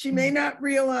Rodriguez. She may not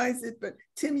realize it, but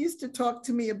Tim used to talk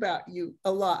to me about you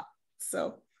a lot.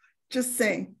 So just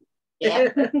saying. Yeah.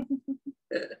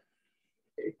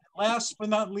 Last but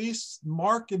not least,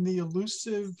 Marc and the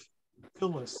elusive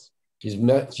Phyllis. She's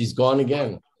gone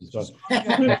again. She's gone.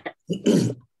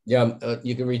 Yeah,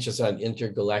 you can reach us on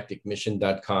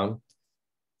intergalacticmission.com,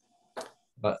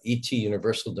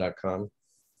 etuniversal.com.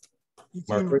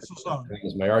 Marc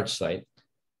is my art site.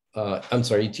 I'm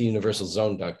sorry,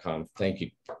 etuniversalzone.com. Thank you.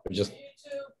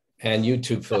 And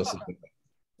YouTube, Phyllis.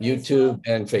 YouTube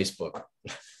and Facebook.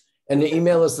 And the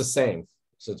email is the same.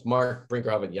 So it's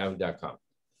marcbrinkerhoff@yahoo.com.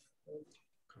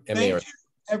 Thank you,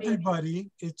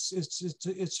 everybody. It's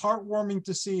heartwarming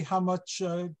to see how much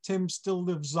Tim still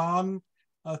lives on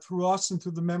through us and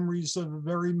through the memories of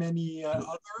very many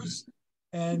others.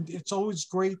 And it's always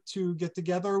great to get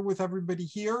together with everybody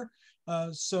here.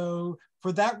 So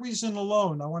for that reason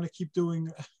alone, I want to keep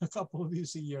doing a couple of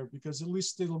these a year, because at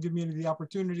least it'll give me the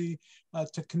opportunity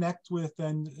to connect with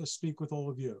and speak with all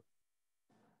of you.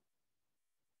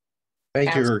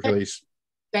 Thank you, Hercules.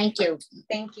 Thank you.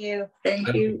 Thank you.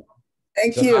 Thank you.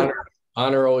 Thank you.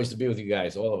 Honor always to be with you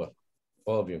guys, all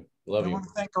of you. Love you. I want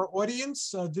to thank our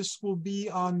audience. This will be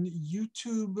on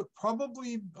YouTube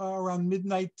probably around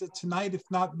midnight tonight, if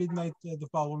not midnight the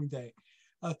following day.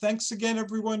 Thanks again,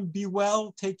 everyone. Be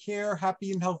well. Take care.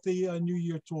 Happy and healthy New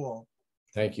Year to all.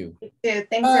 Thank you.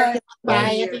 Thanks.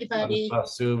 Bye, everybody.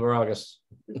 Super August.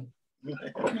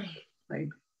 Bye.